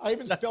 Tony. I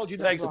even spelled your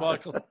name Thanks, right.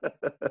 Michael.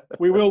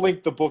 We will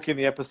link the book in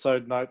the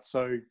episode notes,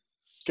 so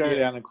go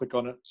down and click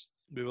on it.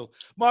 We will.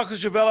 Michael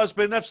Chiavello, it's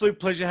been an absolute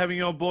pleasure having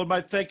you on board,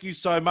 mate. Thank you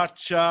so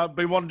much.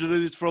 Been wanting to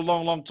do this for a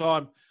long, long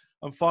time.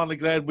 I'm finally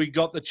glad we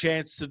got the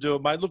chance to do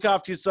it, mate. Look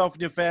after yourself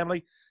and your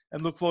family,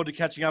 and look forward to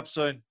catching up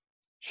soon.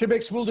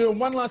 Shebex will do. And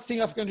one last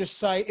thing I'm going to just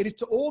say, it is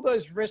to all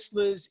those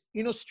wrestlers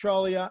in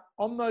Australia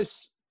on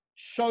those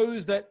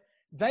shows that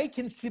they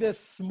consider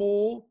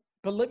small,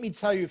 but let me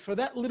tell you, for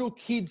that little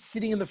kid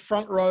sitting in the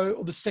front row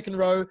or the second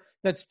row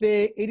that's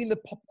there eating the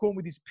popcorn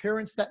with his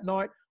parents that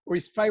night, or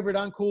his favorite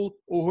uncle,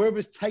 or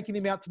whoever's taking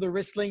him out to the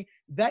wrestling,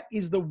 that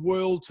is the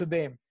world to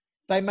them.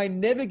 They may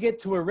never get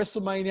to a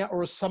WrestleMania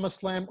or a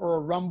SummerSlam or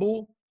a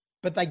Rumble,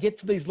 but they get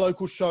to these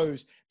local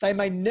shows. They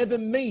may never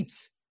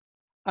meet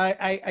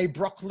a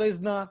Brock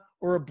Lesnar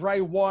or a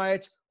Bray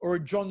Wyatt or a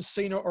John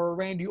Cena or a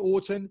Randy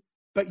Orton,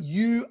 but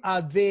you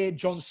are there,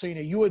 John Cena.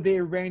 You are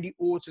there, Randy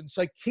Orton.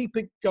 So keep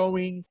it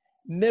going.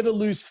 Never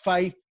lose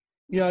faith.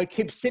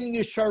 Keep sending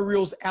your show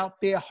reels out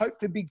there. Hope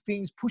for big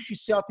things. Push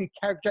yourself, your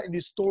character, and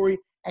your story,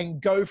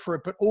 and go for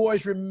it. But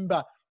always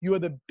remember, you are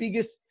the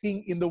biggest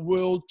thing in the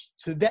world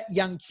to that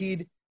young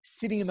kid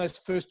sitting in those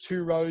first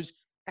two rows.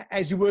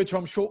 As you were to,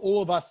 I'm sure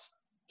all of us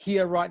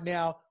here right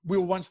now, we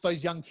were once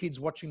those young kids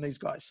watching these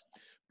guys.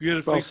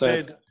 Beautifully well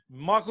said.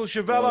 Michael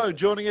Chiavello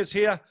joining us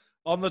here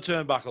on the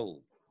Turnbuckle.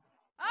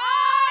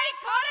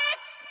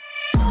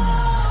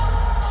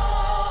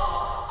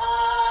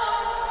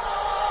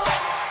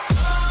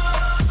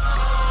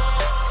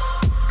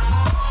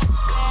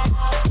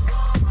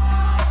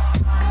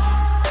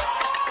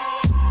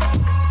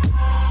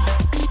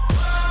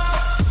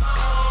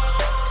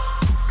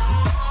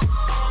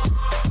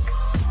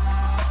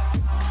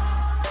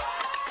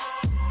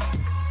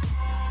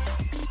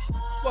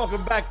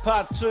 Welcome back,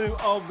 part two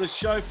of the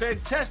show.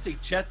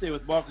 Fantastic chat there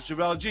with Michael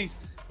Chiavello. Geez,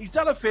 he's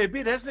done a fair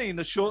bit, hasn't he, in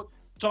a short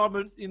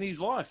time in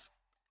his life?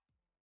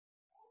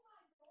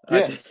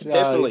 Yes,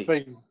 definitely. He's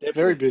been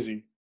very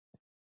busy.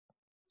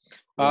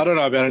 I don't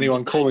know about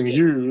anyone calling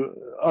you.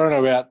 I don't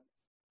know about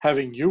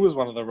having you as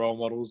one of the role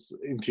models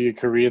into your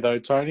career, though,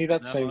 Tony.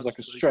 That seems like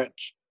a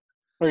stretch.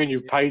 I reckon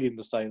you've paid him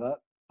to say that.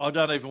 I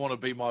don't even want to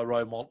be my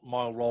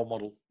role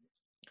model.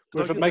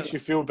 Well, if it makes you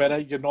feel better,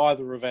 you're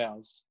neither of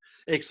ours.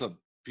 Excellent.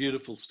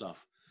 Beautiful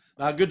stuff.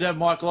 Good to have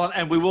Michael on,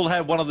 and we will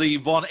have one of the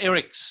Von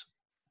Erichs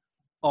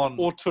on.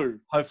 Or two.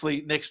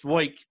 Hopefully next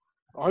week.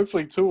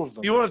 Hopefully two of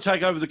them. You want to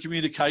take over the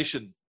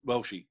communication,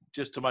 Welshie,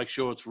 just to make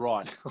sure it's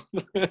right.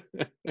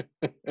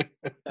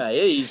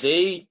 Hey,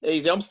 easy.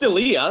 I'm still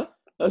here.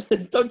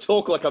 Don't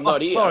talk like I'm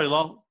not here. Sorry,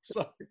 Lol.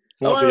 Sorry.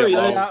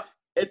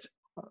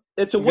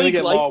 It's a week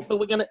late,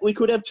 but we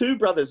could have two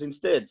brothers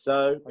instead.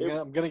 So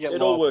I'm going to get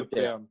it all worked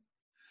out.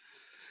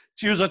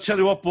 Cheers, I tell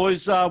you what,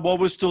 boys, while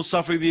we're still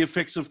suffering the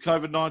effects of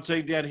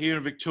COVID-19 down here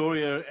in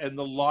Victoria and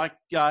the like,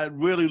 it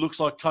really looks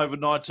like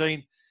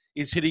COVID-19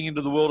 is hitting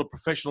into the world of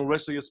professional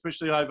wrestling,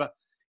 especially over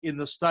in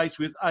the States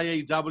with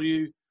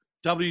AEW,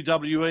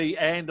 WWE,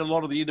 and a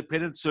lot of the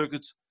independent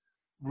circuits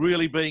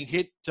really being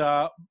hit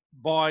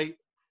by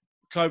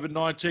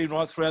COVID-19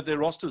 right throughout their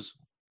rosters.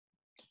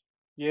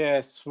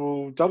 Yes,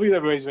 well,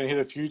 WWE's been hit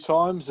a few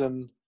times,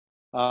 and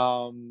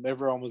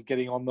everyone was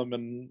getting on them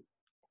and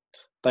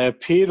they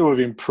appear to have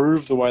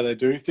improved the way they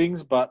do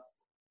things, but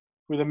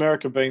with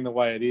America being the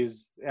way it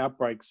is,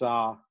 outbreaks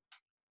are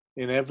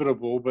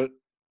inevitable. But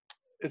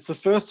it's the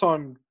first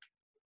time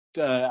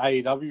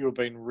AEW have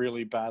been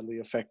really badly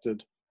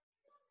affected.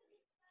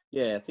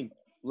 Yeah, I think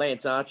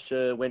Lance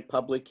Archer went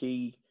public.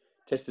 He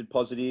tested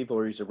positive,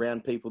 or he's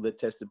around people that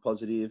tested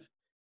positive.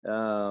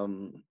 Yeah,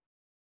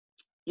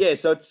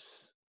 so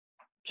it's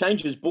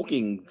changes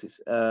booking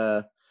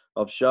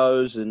of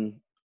shows, and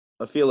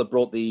I feel it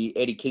brought the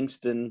Eddie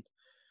Kingston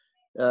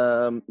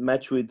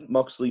match with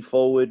Moxley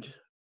forward.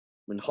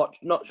 I mean,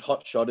 not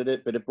hot shotted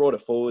it, but it brought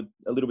it forward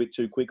a little bit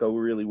too quick. I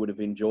really would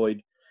have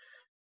enjoyed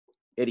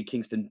Eddie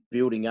Kingston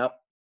building up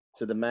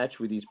to the match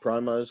with his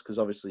promos, because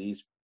obviously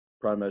his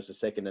promos are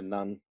second to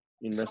none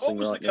in wrestling right now. What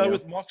was the go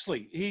with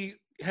Moxley? He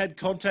had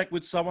contact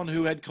with someone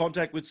who had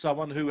contact with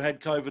someone who had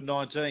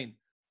COVID-19.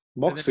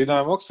 Moxley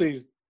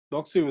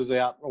was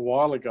out a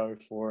while ago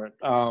for it.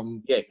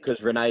 Yeah,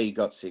 because Renee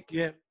got sick.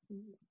 Yeah.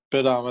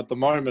 But at the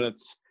moment,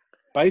 it's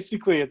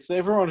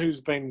everyone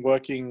who's been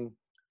working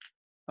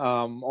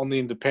on the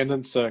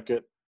independent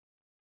circuit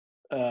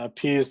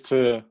appears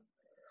to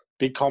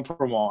be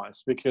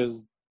compromised,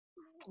 because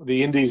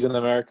the indies in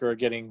America are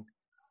getting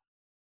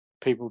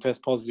people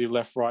test positive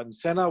left, right, and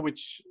center,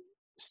 which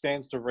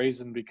stands to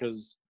reason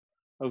because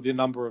of the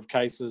number of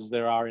cases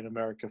there are in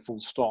America, full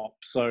stop.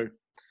 So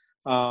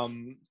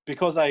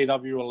because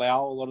AEW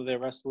allow a lot of their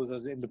wrestlers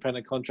as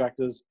independent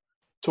contractors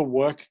to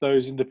work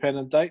those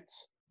independent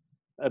dates,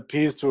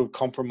 appears to have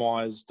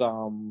compromised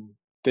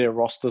their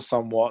roster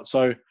somewhat.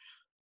 So,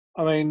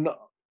 I mean,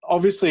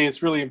 obviously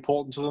it's really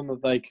important to them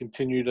that they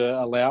continue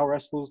to allow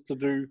wrestlers to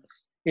do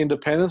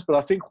independence, but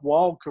I think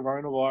while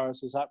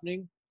coronavirus is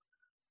happening,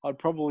 I'd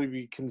probably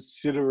be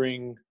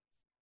considering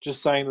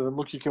just saying to them,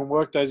 look, you can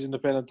work those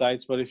independent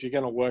dates, but if you're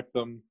going to work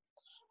them,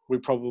 we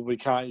probably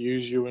can't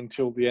use you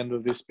until the end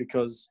of this,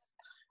 because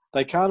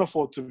they can't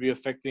afford to be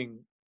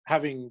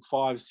having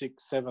 5,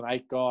 6, 7,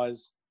 8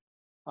 guys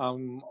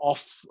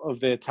off of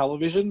their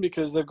television,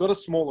 because they've got a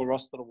smaller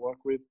roster to work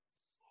with.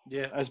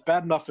 Yeah, it's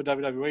bad enough for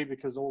WWE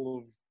because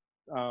all of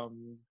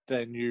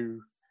their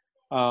new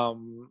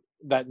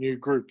that new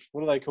group.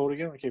 What are they called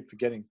again? I keep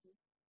forgetting.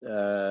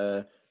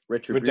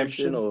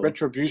 Retribution.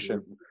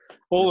 Retribution.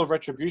 All of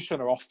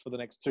Retribution are off for the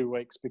next 2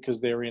 weeks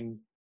because they're in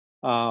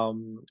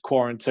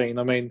quarantine.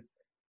 I mean,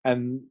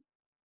 and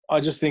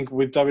I just think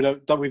with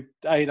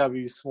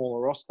AEW's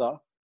smaller roster,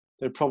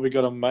 they've probably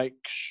got to make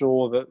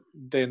sure that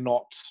they're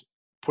not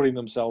putting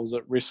themselves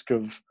at risk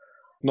of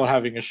not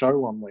having a show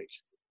 1 week.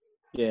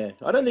 Yeah,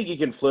 I don't think you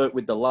can flirt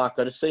with the luck.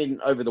 I've seen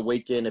over the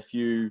weekend a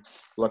few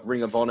like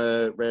Ring of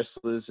Honor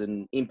wrestlers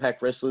and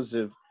Impact wrestlers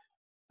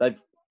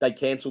they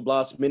cancelled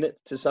last minute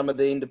to some of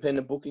the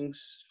independent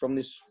bookings from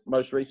this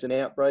most recent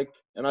outbreak.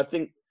 And I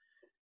think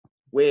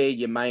where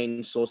your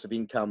main source of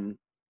income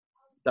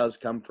does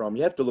come from,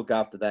 you have to look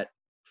after that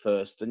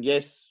first. And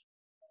yes,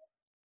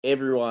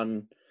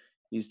 everyone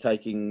is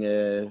taking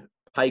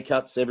pay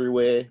cuts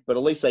everywhere, but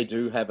at least they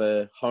do have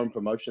a home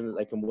promotion that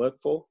they can work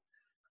for.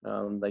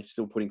 They're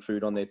still putting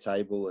food on their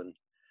table, and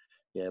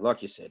yeah,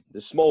 like you said, the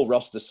small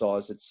roster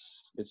size,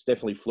 it's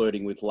definitely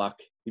flirting with luck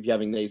if you're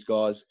having these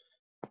guys,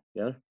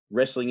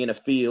 wrestling in a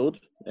field,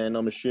 and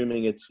I'm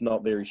assuming it's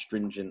not very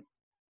stringent.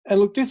 And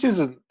look, this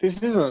isn't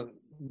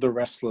the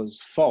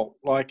wrestlers' fault.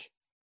 Like,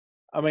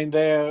 I mean,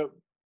 a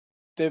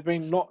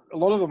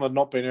lot of them have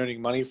not been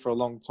earning money for a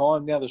long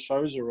time. Now the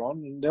shows are on,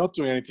 and they're not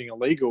doing anything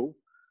illegal.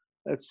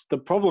 The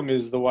problem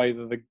is the way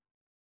that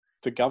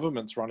the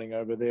government's running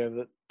over there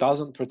that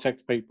doesn't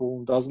protect people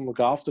and doesn't look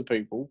after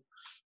people.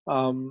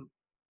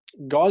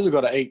 Guys have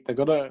got to eat. They've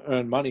got to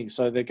earn money,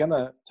 so they're going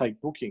to take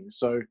bookings.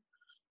 So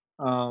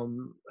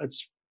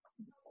it's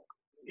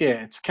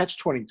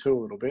catch-22 a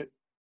little bit.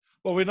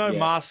 Well, we know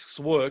masks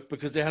work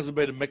because there hasn't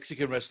been a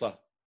Mexican wrestler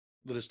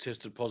that has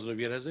tested positive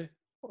yet, has there?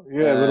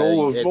 Yeah, but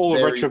all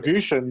of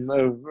Retribution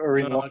are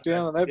in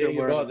lockdown, and they've been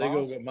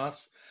wearing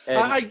masks.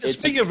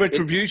 Speaking of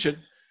Retribution,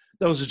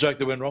 that was a joke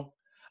that went wrong.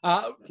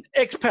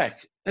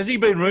 X-Pac, has he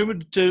been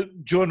rumoured to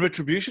join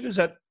Retribution?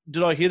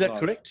 Did I hear that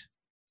correct?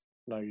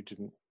 No, you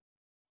didn't.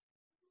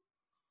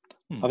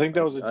 I think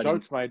there was a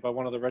joke made by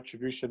one of the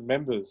Retribution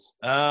members,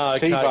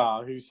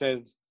 T-Bar, who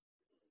said,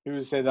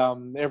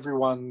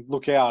 everyone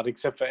look out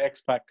except for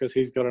X-Pac because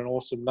he's got an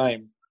awesome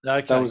name.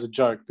 Okay. That was a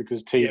joke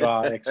because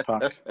T-Bar,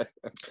 X-Pac.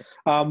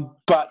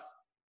 But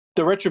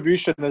the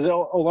Retribution,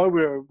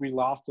 although we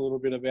laughed a little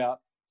bit about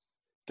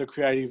the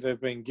creative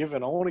they've been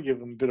given, I want to give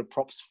them a bit of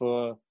props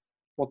for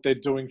what they're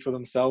doing for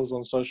themselves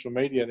on social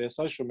media. Their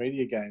social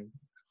media game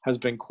has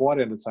been quite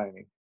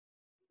entertaining.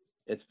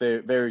 It's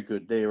very, very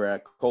good. They're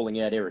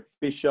calling out Eric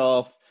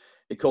Bischoff.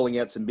 They're calling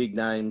out some big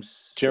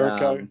names.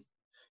 Jericho.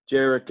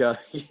 Yeah,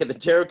 the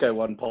Jericho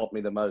one popped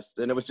me the most.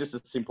 And it was just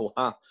a simple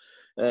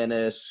and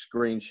a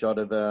screenshot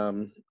of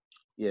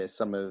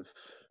some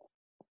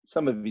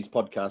of his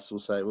podcasts.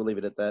 We'll leave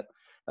it at that.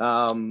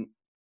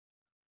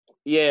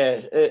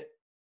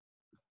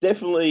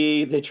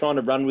 Definitely they're trying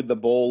to run with the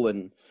ball,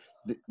 and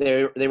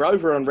they're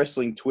over on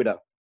wrestling Twitter.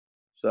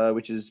 So,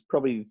 which is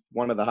probably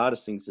one of the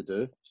hardest things to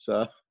do.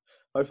 So,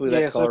 hopefully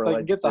Yeah, that so if they correlates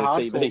can get the to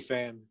hardcore TV.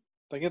 fan,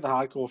 they get the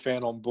hardcore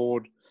fan on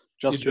board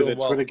just You're through their doing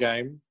well. Twitter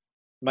game.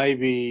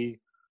 Maybe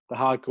the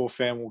hardcore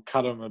fan will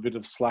cut them a bit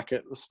of slack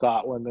at the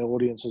start when their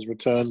audiences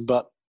return,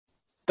 but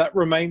that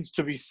remains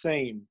to be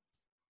seen.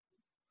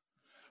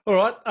 All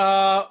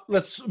right,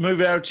 let's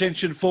move our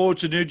attention forward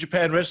to New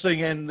Japan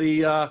Wrestling and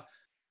the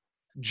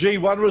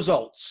G1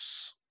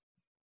 results.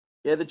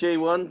 Yeah, the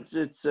G1.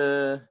 It's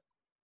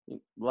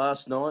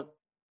last night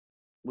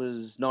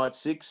was night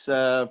 6.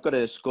 I've got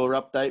a score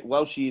update.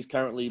 Welshie is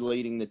currently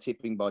leading the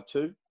tipping by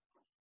 2.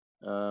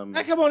 How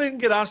come I didn't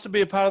get asked to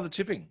be a part of the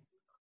tipping?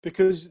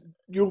 Because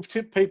you'll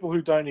tip people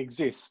who don't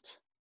exist.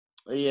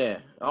 Yeah,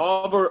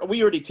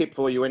 we already tipped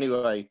for you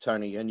anyway,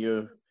 Tony, and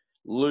you're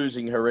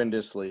losing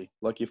horrendously,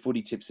 like your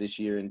footy tips this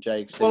year. And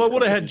Jay. Well, I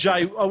would have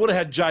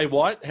had Jay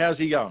White. How's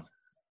he going?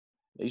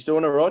 He's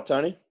doing all right,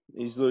 Tony.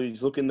 He's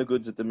looking the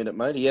goods at the minute,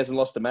 mate. He hasn't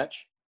lost a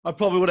match. I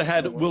probably would have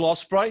had Will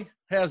Ospreay.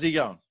 How's he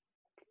going?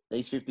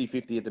 He's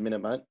 50-50 at the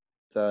minute, mate.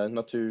 So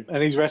not too.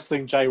 And he's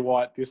wrestling Jay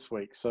White this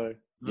week, so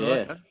Yeah.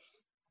 Okay.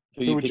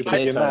 Who would you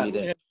picking pick there, in Tony?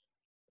 that? Then?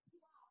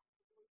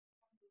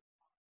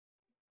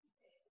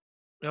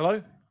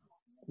 Hello?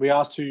 we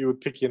asked who you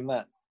would pick in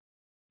that.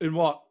 In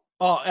what?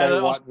 Oh, Jay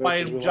and White Ospreay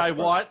versus and Will Jay Ospreay.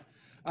 White.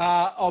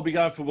 I'll be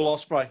going for Will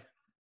Ospreay.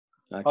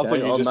 Okay, I thought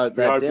you'd I'll just note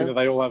be that hoping down. that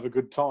they all have a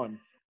good time.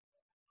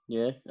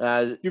 Yeah.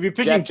 You'd be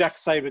picking Jack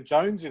Sabre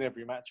Jones in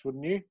every match,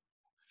 wouldn't you?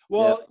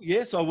 Well,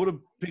 yes, I would have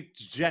picked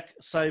Jack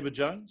Sabre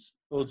Jones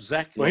or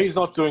Zach. Well, he's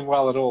not doing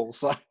well at all,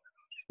 so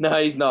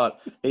No, he's not.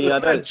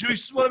 What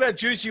about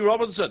Juicy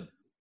Robinson?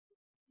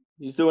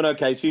 He's doing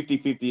okay. He's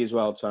 50-50 as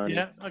well, Tony.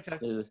 Yeah,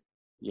 okay.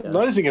 Yeah. I'm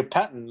noticing a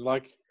pattern.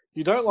 Like,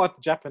 you don't like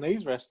the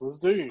Japanese wrestlers,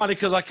 do you? Only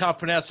because I can't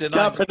pronounce their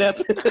Can't names.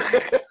 pronounce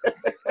it.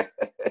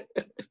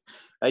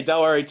 Hey,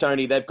 don't worry,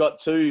 Tony. They've got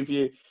 2.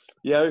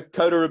 If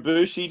Kota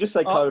Ibushi, just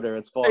say Kota.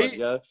 It's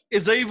fine.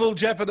 Is Evil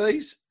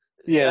Japanese?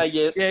 Yes.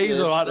 Yes. Yeah, he's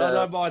all right. I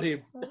don't mind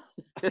him.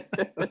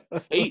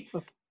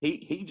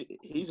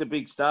 He's a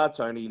big star,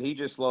 Tony, and he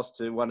just lost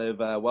to one of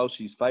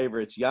Welshie's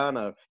favourites,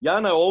 Yano.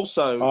 Yano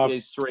also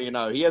is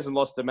 3-0. He hasn't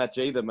lost a match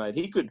either, mate.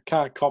 He could.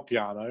 Can't cop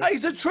Yano. Hey,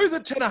 is it true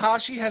that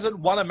Tanahashi hasn't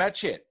won a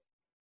match yet?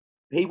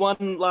 He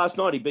won last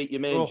night. He beat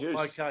your man Juice.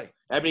 Okay.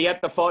 And he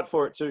had to fight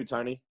for it too,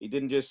 Tony. He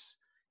didn't just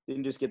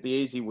get the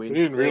easy win. We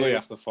didn't really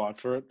have to fight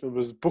for it. It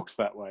was booked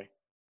that way.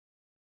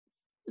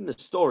 In the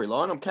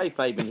storyline, I'm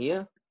kayfabing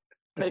here.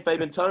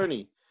 Kayfabe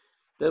Tony.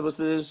 That was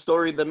the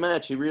story of the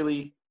match.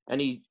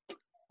 He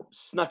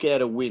snuck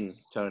out a win,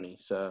 Tony.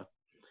 So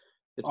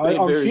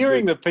I'm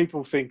fearing that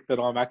people think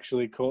that I'm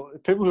actually people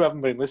who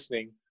haven't been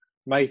listening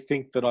may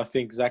think that I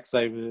think Zack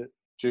Sabre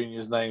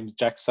Jr.'s name's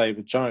Jack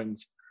Sabre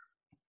Jones,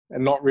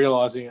 and not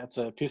realizing it's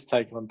a piss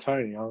take on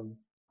Tony.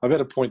 I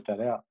better point that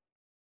out.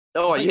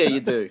 Oh yeah,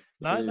 you do.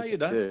 No, you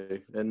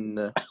don't.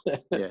 And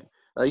yeah.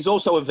 He's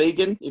also a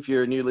vegan, if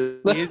you're a new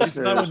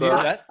listener. No one knew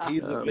that.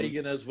 He's a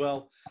vegan as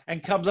well.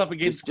 And comes up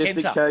against just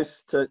Kenta in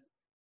case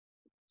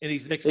in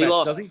his next match,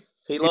 lost. does he?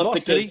 He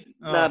lost to did he?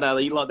 No,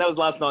 he lost. That was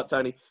last night,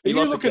 Tony. Are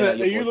you looking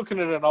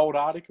at an old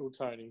article,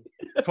 Tony?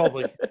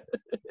 Probably.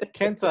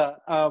 Kenta,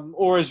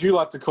 or as you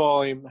like to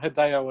call him,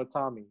 Hideo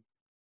Itami.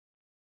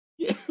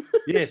 Yeah.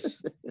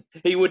 Yes.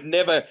 He would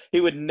never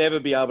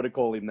be able to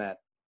call him that.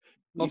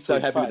 He's so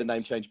happy with the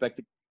name change back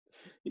to.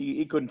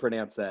 He couldn't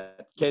pronounce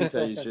that.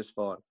 Kenta is just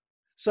fine.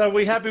 So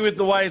we happy with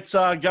the way it's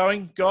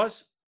going,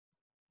 guys?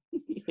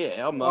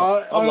 Yeah, I'm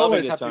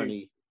loving it,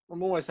 Tony.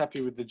 I'm always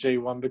happy with the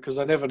G1 because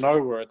I never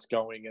know where it's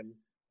going, and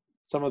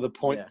some of the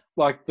points,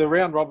 like the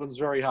round robin's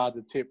very hard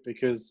to tip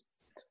because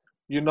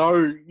you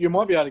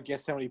might be able to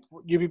guess how many.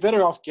 You'd be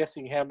better off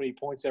guessing how many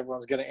points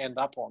everyone's going to end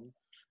up on,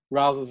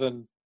 rather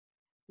than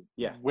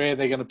where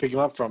they're going to pick him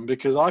up from.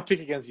 Because I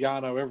pick against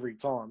Yano every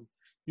time.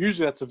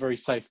 Usually, that's a very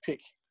safe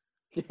pick.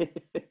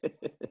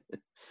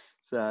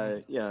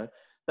 So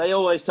they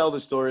always tell the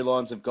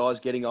storylines of guys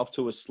getting off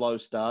to a slow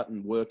start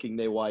and working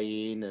their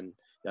way in, and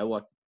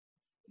what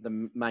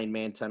the main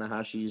man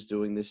Tanahashi is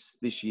doing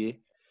this year.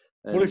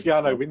 What if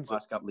Yano wins the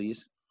last couple of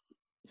years?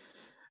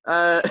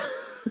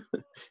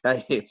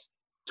 Hey, it's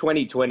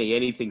 2020.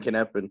 Anything can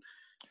happen.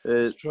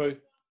 It's true.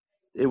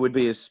 It would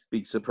be a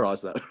big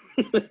surprise, though.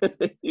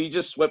 He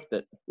just swept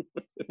it.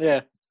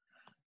 Yeah,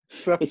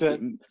 swept it.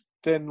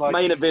 Then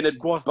main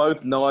evented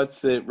both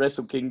nights at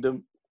Wrestle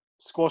Kingdom.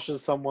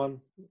 Squashes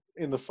someone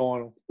in the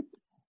final.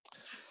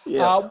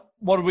 Yeah.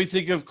 What do we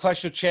think of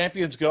Clash of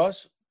Champions,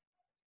 guys?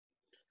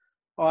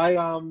 I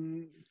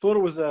thought it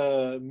was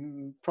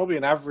probably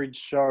an average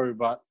show,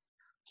 but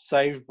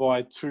saved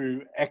by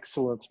 2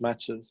 excellent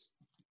matches.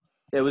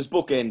 It was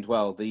bookend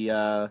well.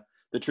 The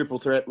triple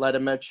threat ladder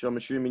match, I'm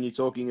assuming you're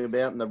talking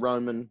about, and the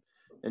Roman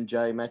and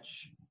Jay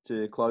match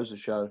to close the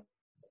show.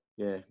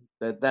 Yeah,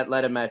 that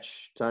ladder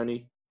match,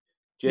 Tony.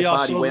 Jeff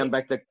Hardy wound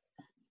back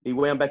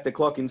the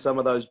clock in some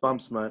of those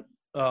bumps, mate.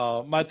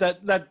 Oh, mate,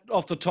 that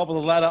off the top of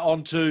the ladder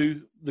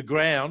onto the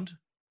ground.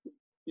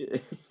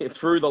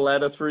 Through the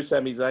ladder, through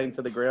Sami Zayn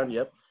to the ground.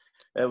 Yep,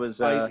 it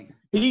was.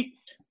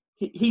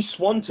 He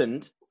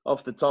swantoned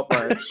off the top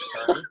rope.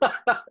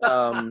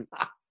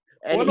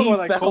 I wonder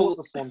why they call it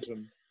the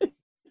Swanton.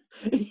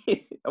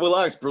 Well,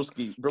 I asked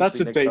Brooksy. That's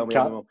a deep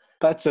cut.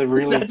 That's a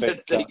really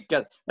deep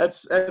cut.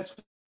 That's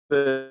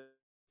the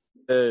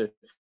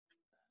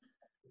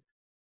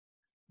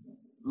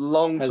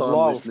long Has time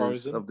Lyle listeners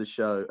frozen? of the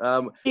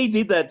show. He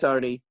did that,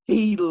 Tony.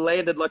 He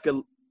landed like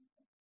a.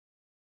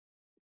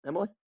 Am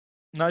I?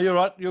 No, you're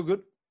right. You're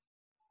good.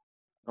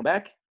 I'm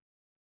back.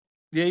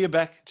 Yeah, you're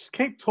back. Just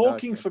keep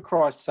talking, Okay. for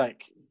Christ's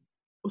sake.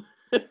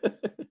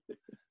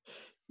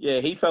 Yeah,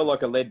 he felt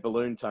like a lead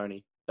balloon,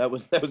 Tony. That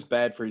was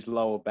bad for his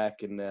lower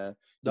back and his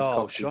Oh,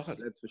 coccyx,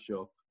 shocking. that's for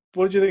sure.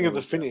 What did you think of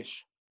the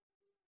finish?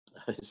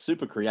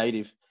 Super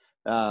creative.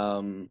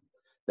 The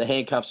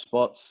handcuff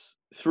spots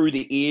through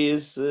the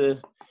ears.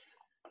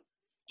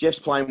 Jeff's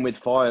playing with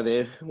fire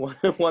there.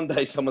 One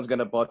day someone's going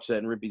to botch that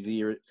and rip his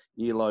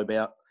earlobe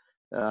out.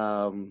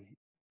 And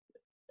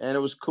it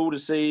was cool to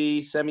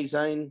see Sami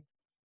Zayn.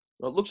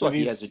 Well, it looks like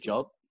he has a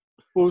job.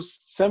 Well,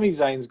 Sami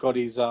Zayn's got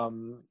his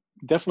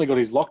definitely got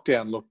his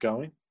lockdown look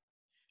going.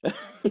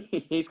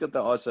 He's got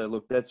the ISO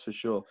look, that's for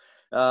sure.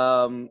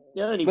 And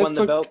he won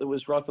the belt that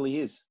was rightfully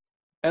his.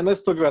 And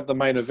let's talk about the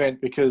main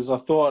event, because I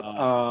thought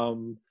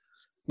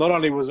not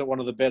only was it one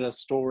of the better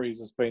stories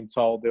that's been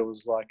told, there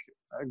was like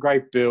a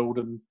great build,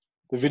 and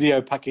the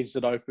video package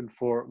that opened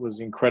for it was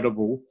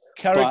incredible.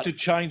 Character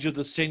change of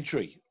the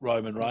century,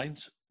 Roman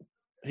Reigns.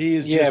 He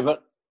is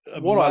but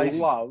what I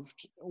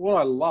loved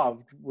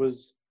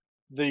was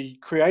the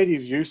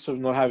creative use of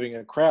not having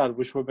a crowd,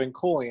 which we've been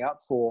calling out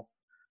for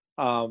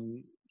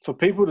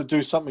people to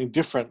do something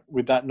different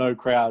with that no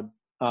crowd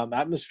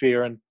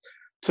atmosphere, and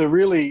to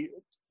really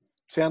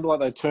sound like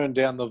they turned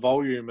down the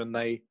volume and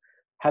they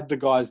had the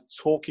guys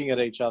talking at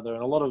each other,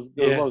 and there was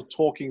a lot of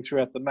talking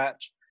throughout the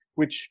match,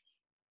 which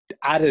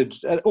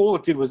all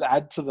it did was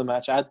add to the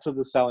match, add to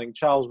the selling.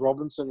 Charles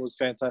Robinson was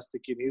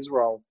fantastic in his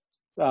role.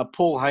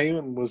 Paul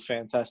Heyman was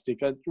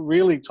fantastic. It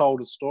really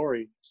told a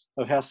story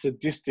of how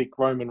sadistic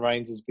Roman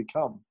Reigns has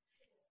become.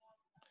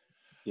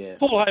 Yeah,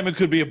 Paul Heyman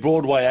could be a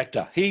Broadway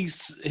actor. He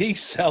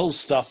sells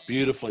stuff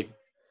beautifully.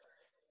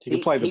 He can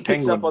play the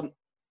Penguin.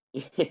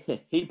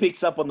 He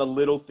picks up on the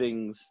little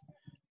things.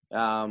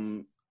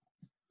 So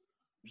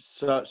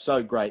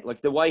great.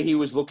 Like the way he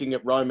was looking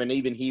at Roman,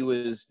 even he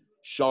was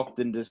shocked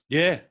and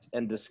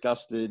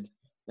disgusted,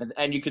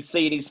 and you could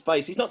see in his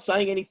face. He's not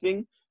saying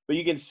anything, but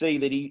you can see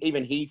that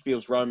he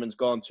feels Roman's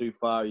gone too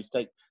far.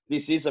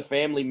 This is a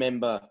family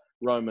member,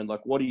 Roman.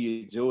 Like, what are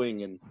you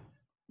doing? And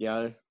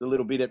the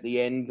little bit at the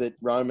end that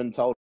Roman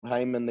told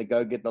Heyman to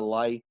go get the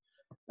lei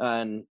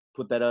and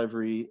put that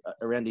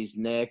around his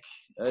neck.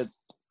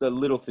 The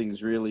little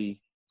things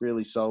really,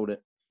 really sold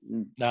it.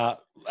 Nah,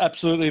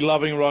 absolutely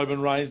loving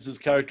Roman Reigns'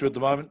 character at the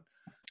moment.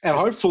 And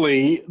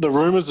hopefully the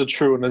rumours are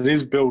true, and it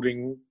is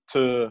building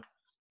to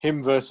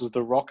him versus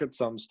The Rock at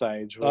some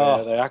stage,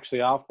 where they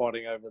actually are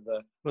fighting over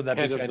the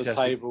head of the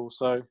table.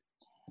 So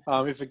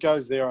if it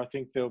goes there, I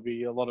think there'll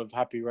be a lot of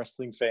happy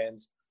wrestling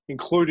fans,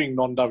 including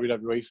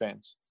non-WWE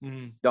fans.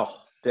 Mm.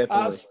 Oh,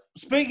 definitely.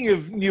 Speaking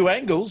of new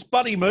angles,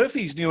 Buddy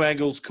Murphy's new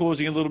angle's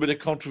causing a little bit of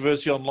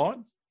controversy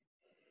online.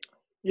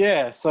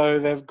 Yeah, so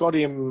they've got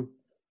him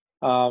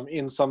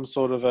in some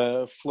sort of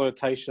a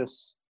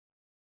flirtatious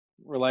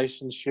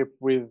relationship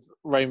with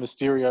Rey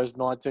Mysterio's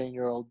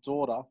 19-year-old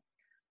daughter.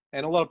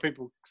 And a lot of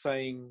people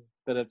saying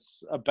that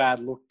it's a bad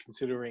look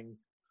considering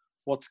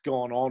what's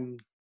gone on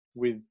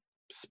with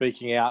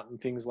speaking out and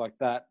things like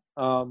that.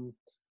 And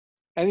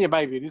yeah,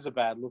 maybe it is a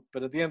bad look,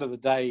 but at the end of the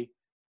day,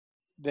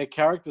 they're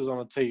characters on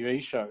a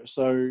TV show.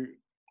 So,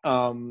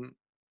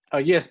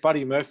 yes,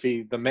 Buddy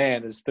Murphy, the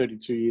man, is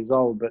 32 years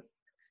old, but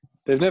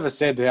they've never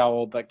said how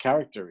old that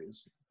character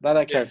is.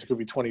 That character could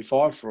be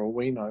 25 for all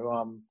we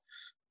know.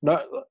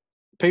 No,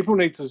 people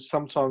need to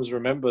sometimes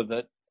remember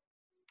that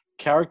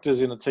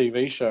characters in a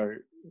TV show,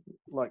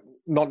 like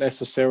not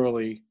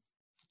necessarily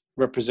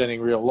representing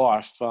real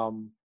life,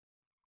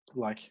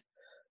 like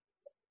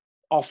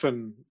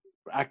often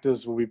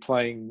actors will be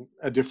playing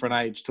a different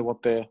age to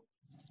what they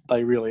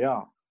really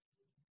are.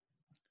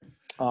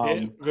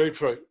 Yeah, very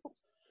true.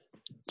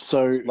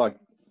 So,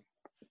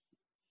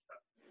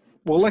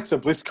 Alexa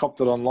Bliss copped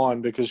it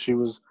online because she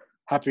was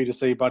happy to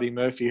see Buddy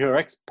Murphy, her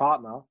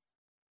ex-partner,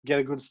 get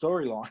a good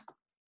storyline.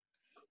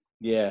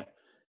 Yeah,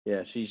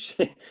 she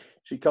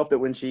copped it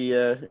when she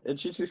and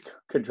she's just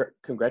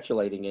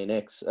congratulating an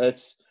ex.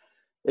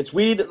 It's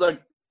weird.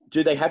 Like,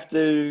 do they have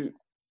to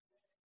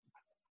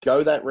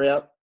go that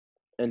route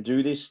and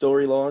do this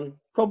storyline?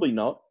 Probably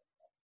not.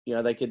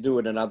 They could do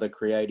it another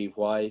creative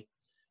way,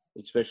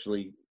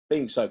 especially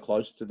being so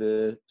close to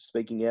the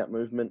speaking out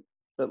movement.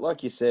 But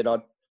like you said,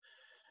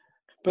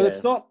 But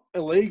it's not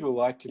illegal.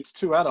 Like, it's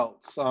two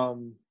adults.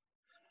 And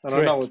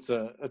correct. I know it's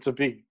a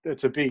big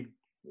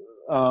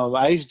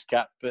age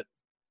gap, but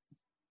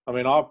I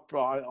mean, I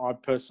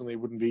personally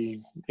wouldn't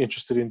be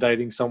interested in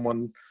dating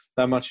someone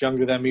that much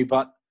younger than me,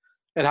 but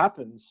it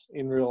happens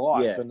in real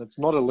life, and it's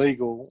not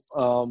illegal.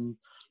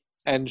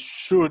 And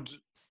should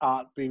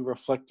art be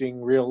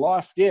reflecting real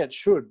life? Yeah, it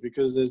should,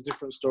 because there's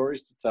different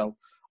stories to tell.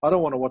 I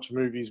don't want to watch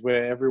movies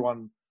where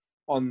everyone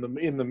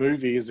in the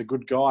movie is a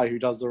good guy who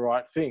does the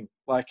right thing.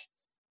 Like,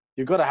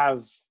 you've got to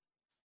have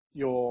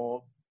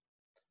your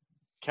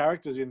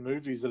characters in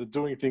movies that are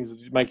doing things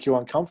that make you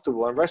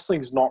uncomfortable. And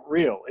wrestling's not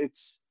real.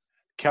 It's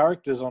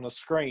characters on a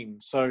screen.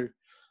 So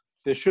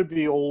there should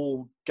be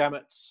all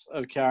gamuts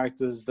of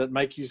characters that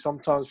make you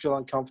sometimes feel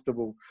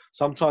uncomfortable,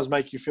 sometimes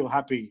make you feel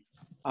happy.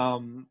 I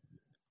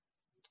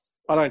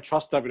don't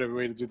trust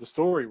WWE to do the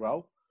story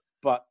well,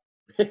 but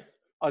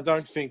I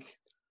don't think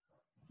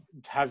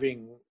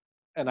having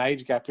an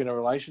age gap in a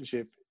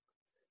relationship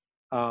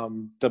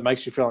that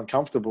makes you feel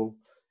uncomfortable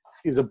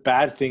is a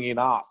bad thing in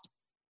art,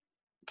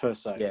 per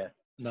se. Yeah.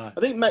 No.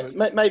 I think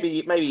maybe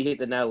you hit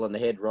the nail on the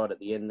head right at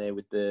the end there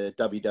with the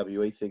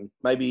WWE thing.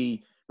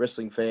 Maybe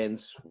wrestling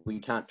fans, we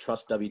can't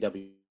trust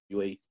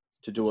WWE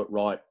to do it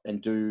right and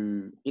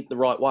do it the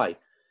right way.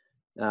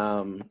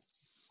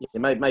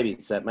 Maybe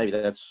it's that. Maybe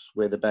that's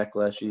where the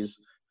backlash is.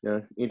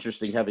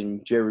 Interesting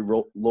having Jerry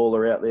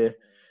Lawler out there.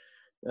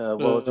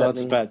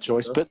 That's a bad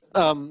choice, but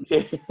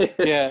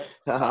yeah.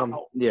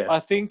 I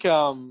think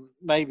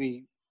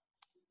maybe.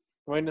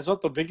 I mean, it's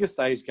not the biggest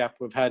age gap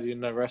we've had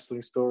in a wrestling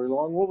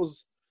storyline. What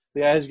was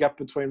the age gap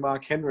between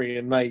Mark Henry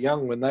and Mae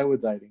Young when they were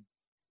dating?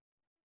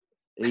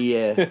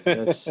 Yeah,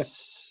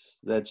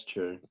 that's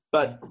true.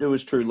 But it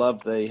was true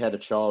love. They had a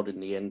child in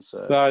the end.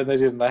 So no, they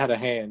didn't. They had a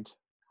hand.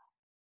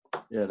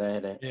 Yeah, they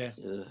had a.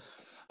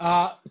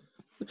 Yeah.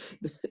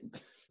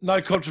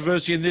 No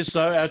controversy in this,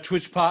 though. Our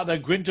Twitch partner,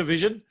 Grint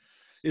Division,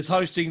 is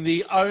hosting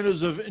the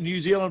owners of New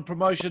Zealand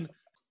promotion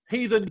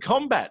Heathen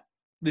Combat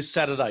this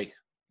Saturday.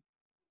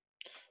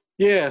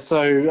 Yeah,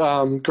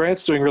 so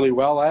Grant's doing really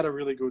well. I had a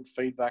really good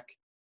feedback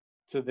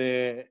to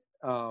their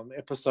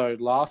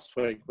episode last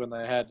week when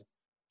they had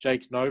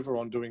Jake Nova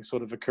on doing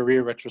sort of a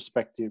career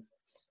retrospective.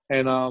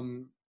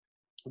 And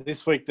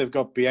this week they've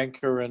got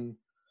Bianca and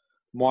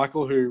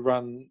Michael, who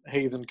run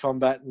Heathen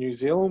Combat New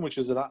Zealand, which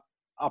is an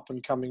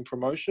up-and-coming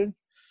promotion.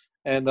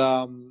 And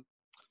I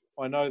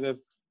know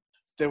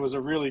there was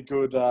a really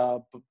good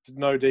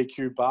no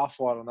DQ bar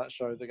fight on that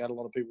show. They got a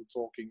lot of people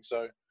talking,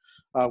 so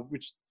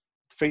which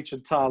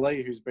featured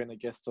Tali, who's been a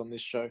guest on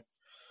this show.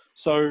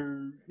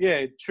 So,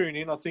 yeah, tune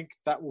in. I think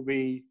that will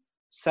be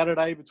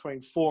Saturday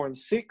between 4 and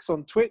 6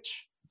 on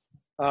Twitch.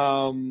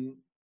 And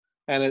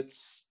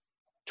it's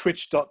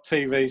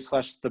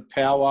twitch.tv/the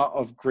power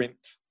of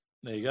Grint.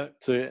 There you go.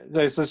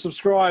 So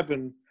subscribe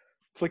and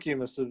flick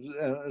him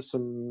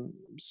some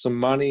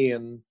money,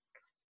 and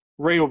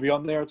Ree will be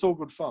on there. It's all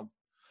good fun.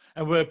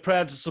 And we're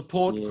proud to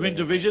support Grint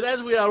Division,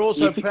 as we are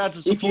also proud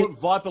to support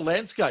Viper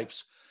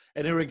Landscapes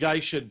and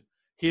Irrigation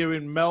here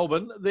in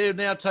Melbourne. They're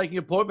now taking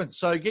appointments.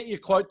 So get your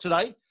quote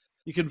today.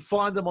 You can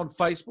find them on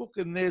Facebook,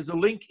 and there's a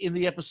link in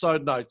the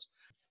episode notes.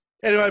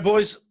 Anyway,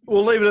 boys,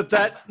 we'll leave it at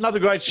that. Another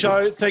great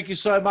show. Thank you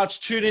so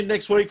much. Tune in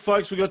next week,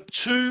 folks. We've got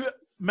 2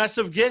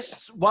 massive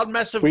guests, 1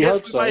 massive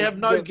guest. We may have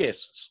no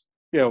guests.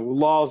 Yeah, well,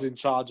 Lyle's in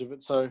charge of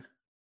it, so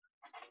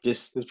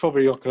there's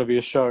probably not going to be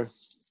a show.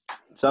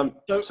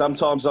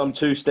 Sometimes I'm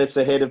 2 steps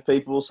ahead of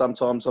people.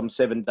 Sometimes I'm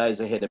 7 days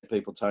ahead of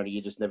people, Tony.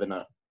 You just never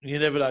know. You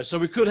never know. So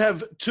we could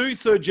have 2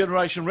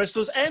 third-generation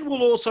wrestlers, and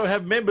we'll also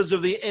have members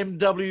of the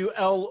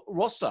MWL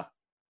roster.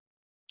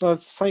 No,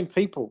 it's the same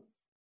people.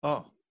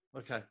 Oh,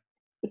 okay.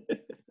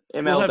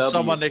 MLW. We'll have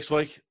someone next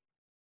week.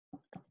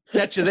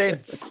 Catch you then.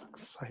 For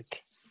fuck's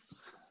sake.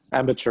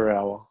 Amateur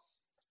hour.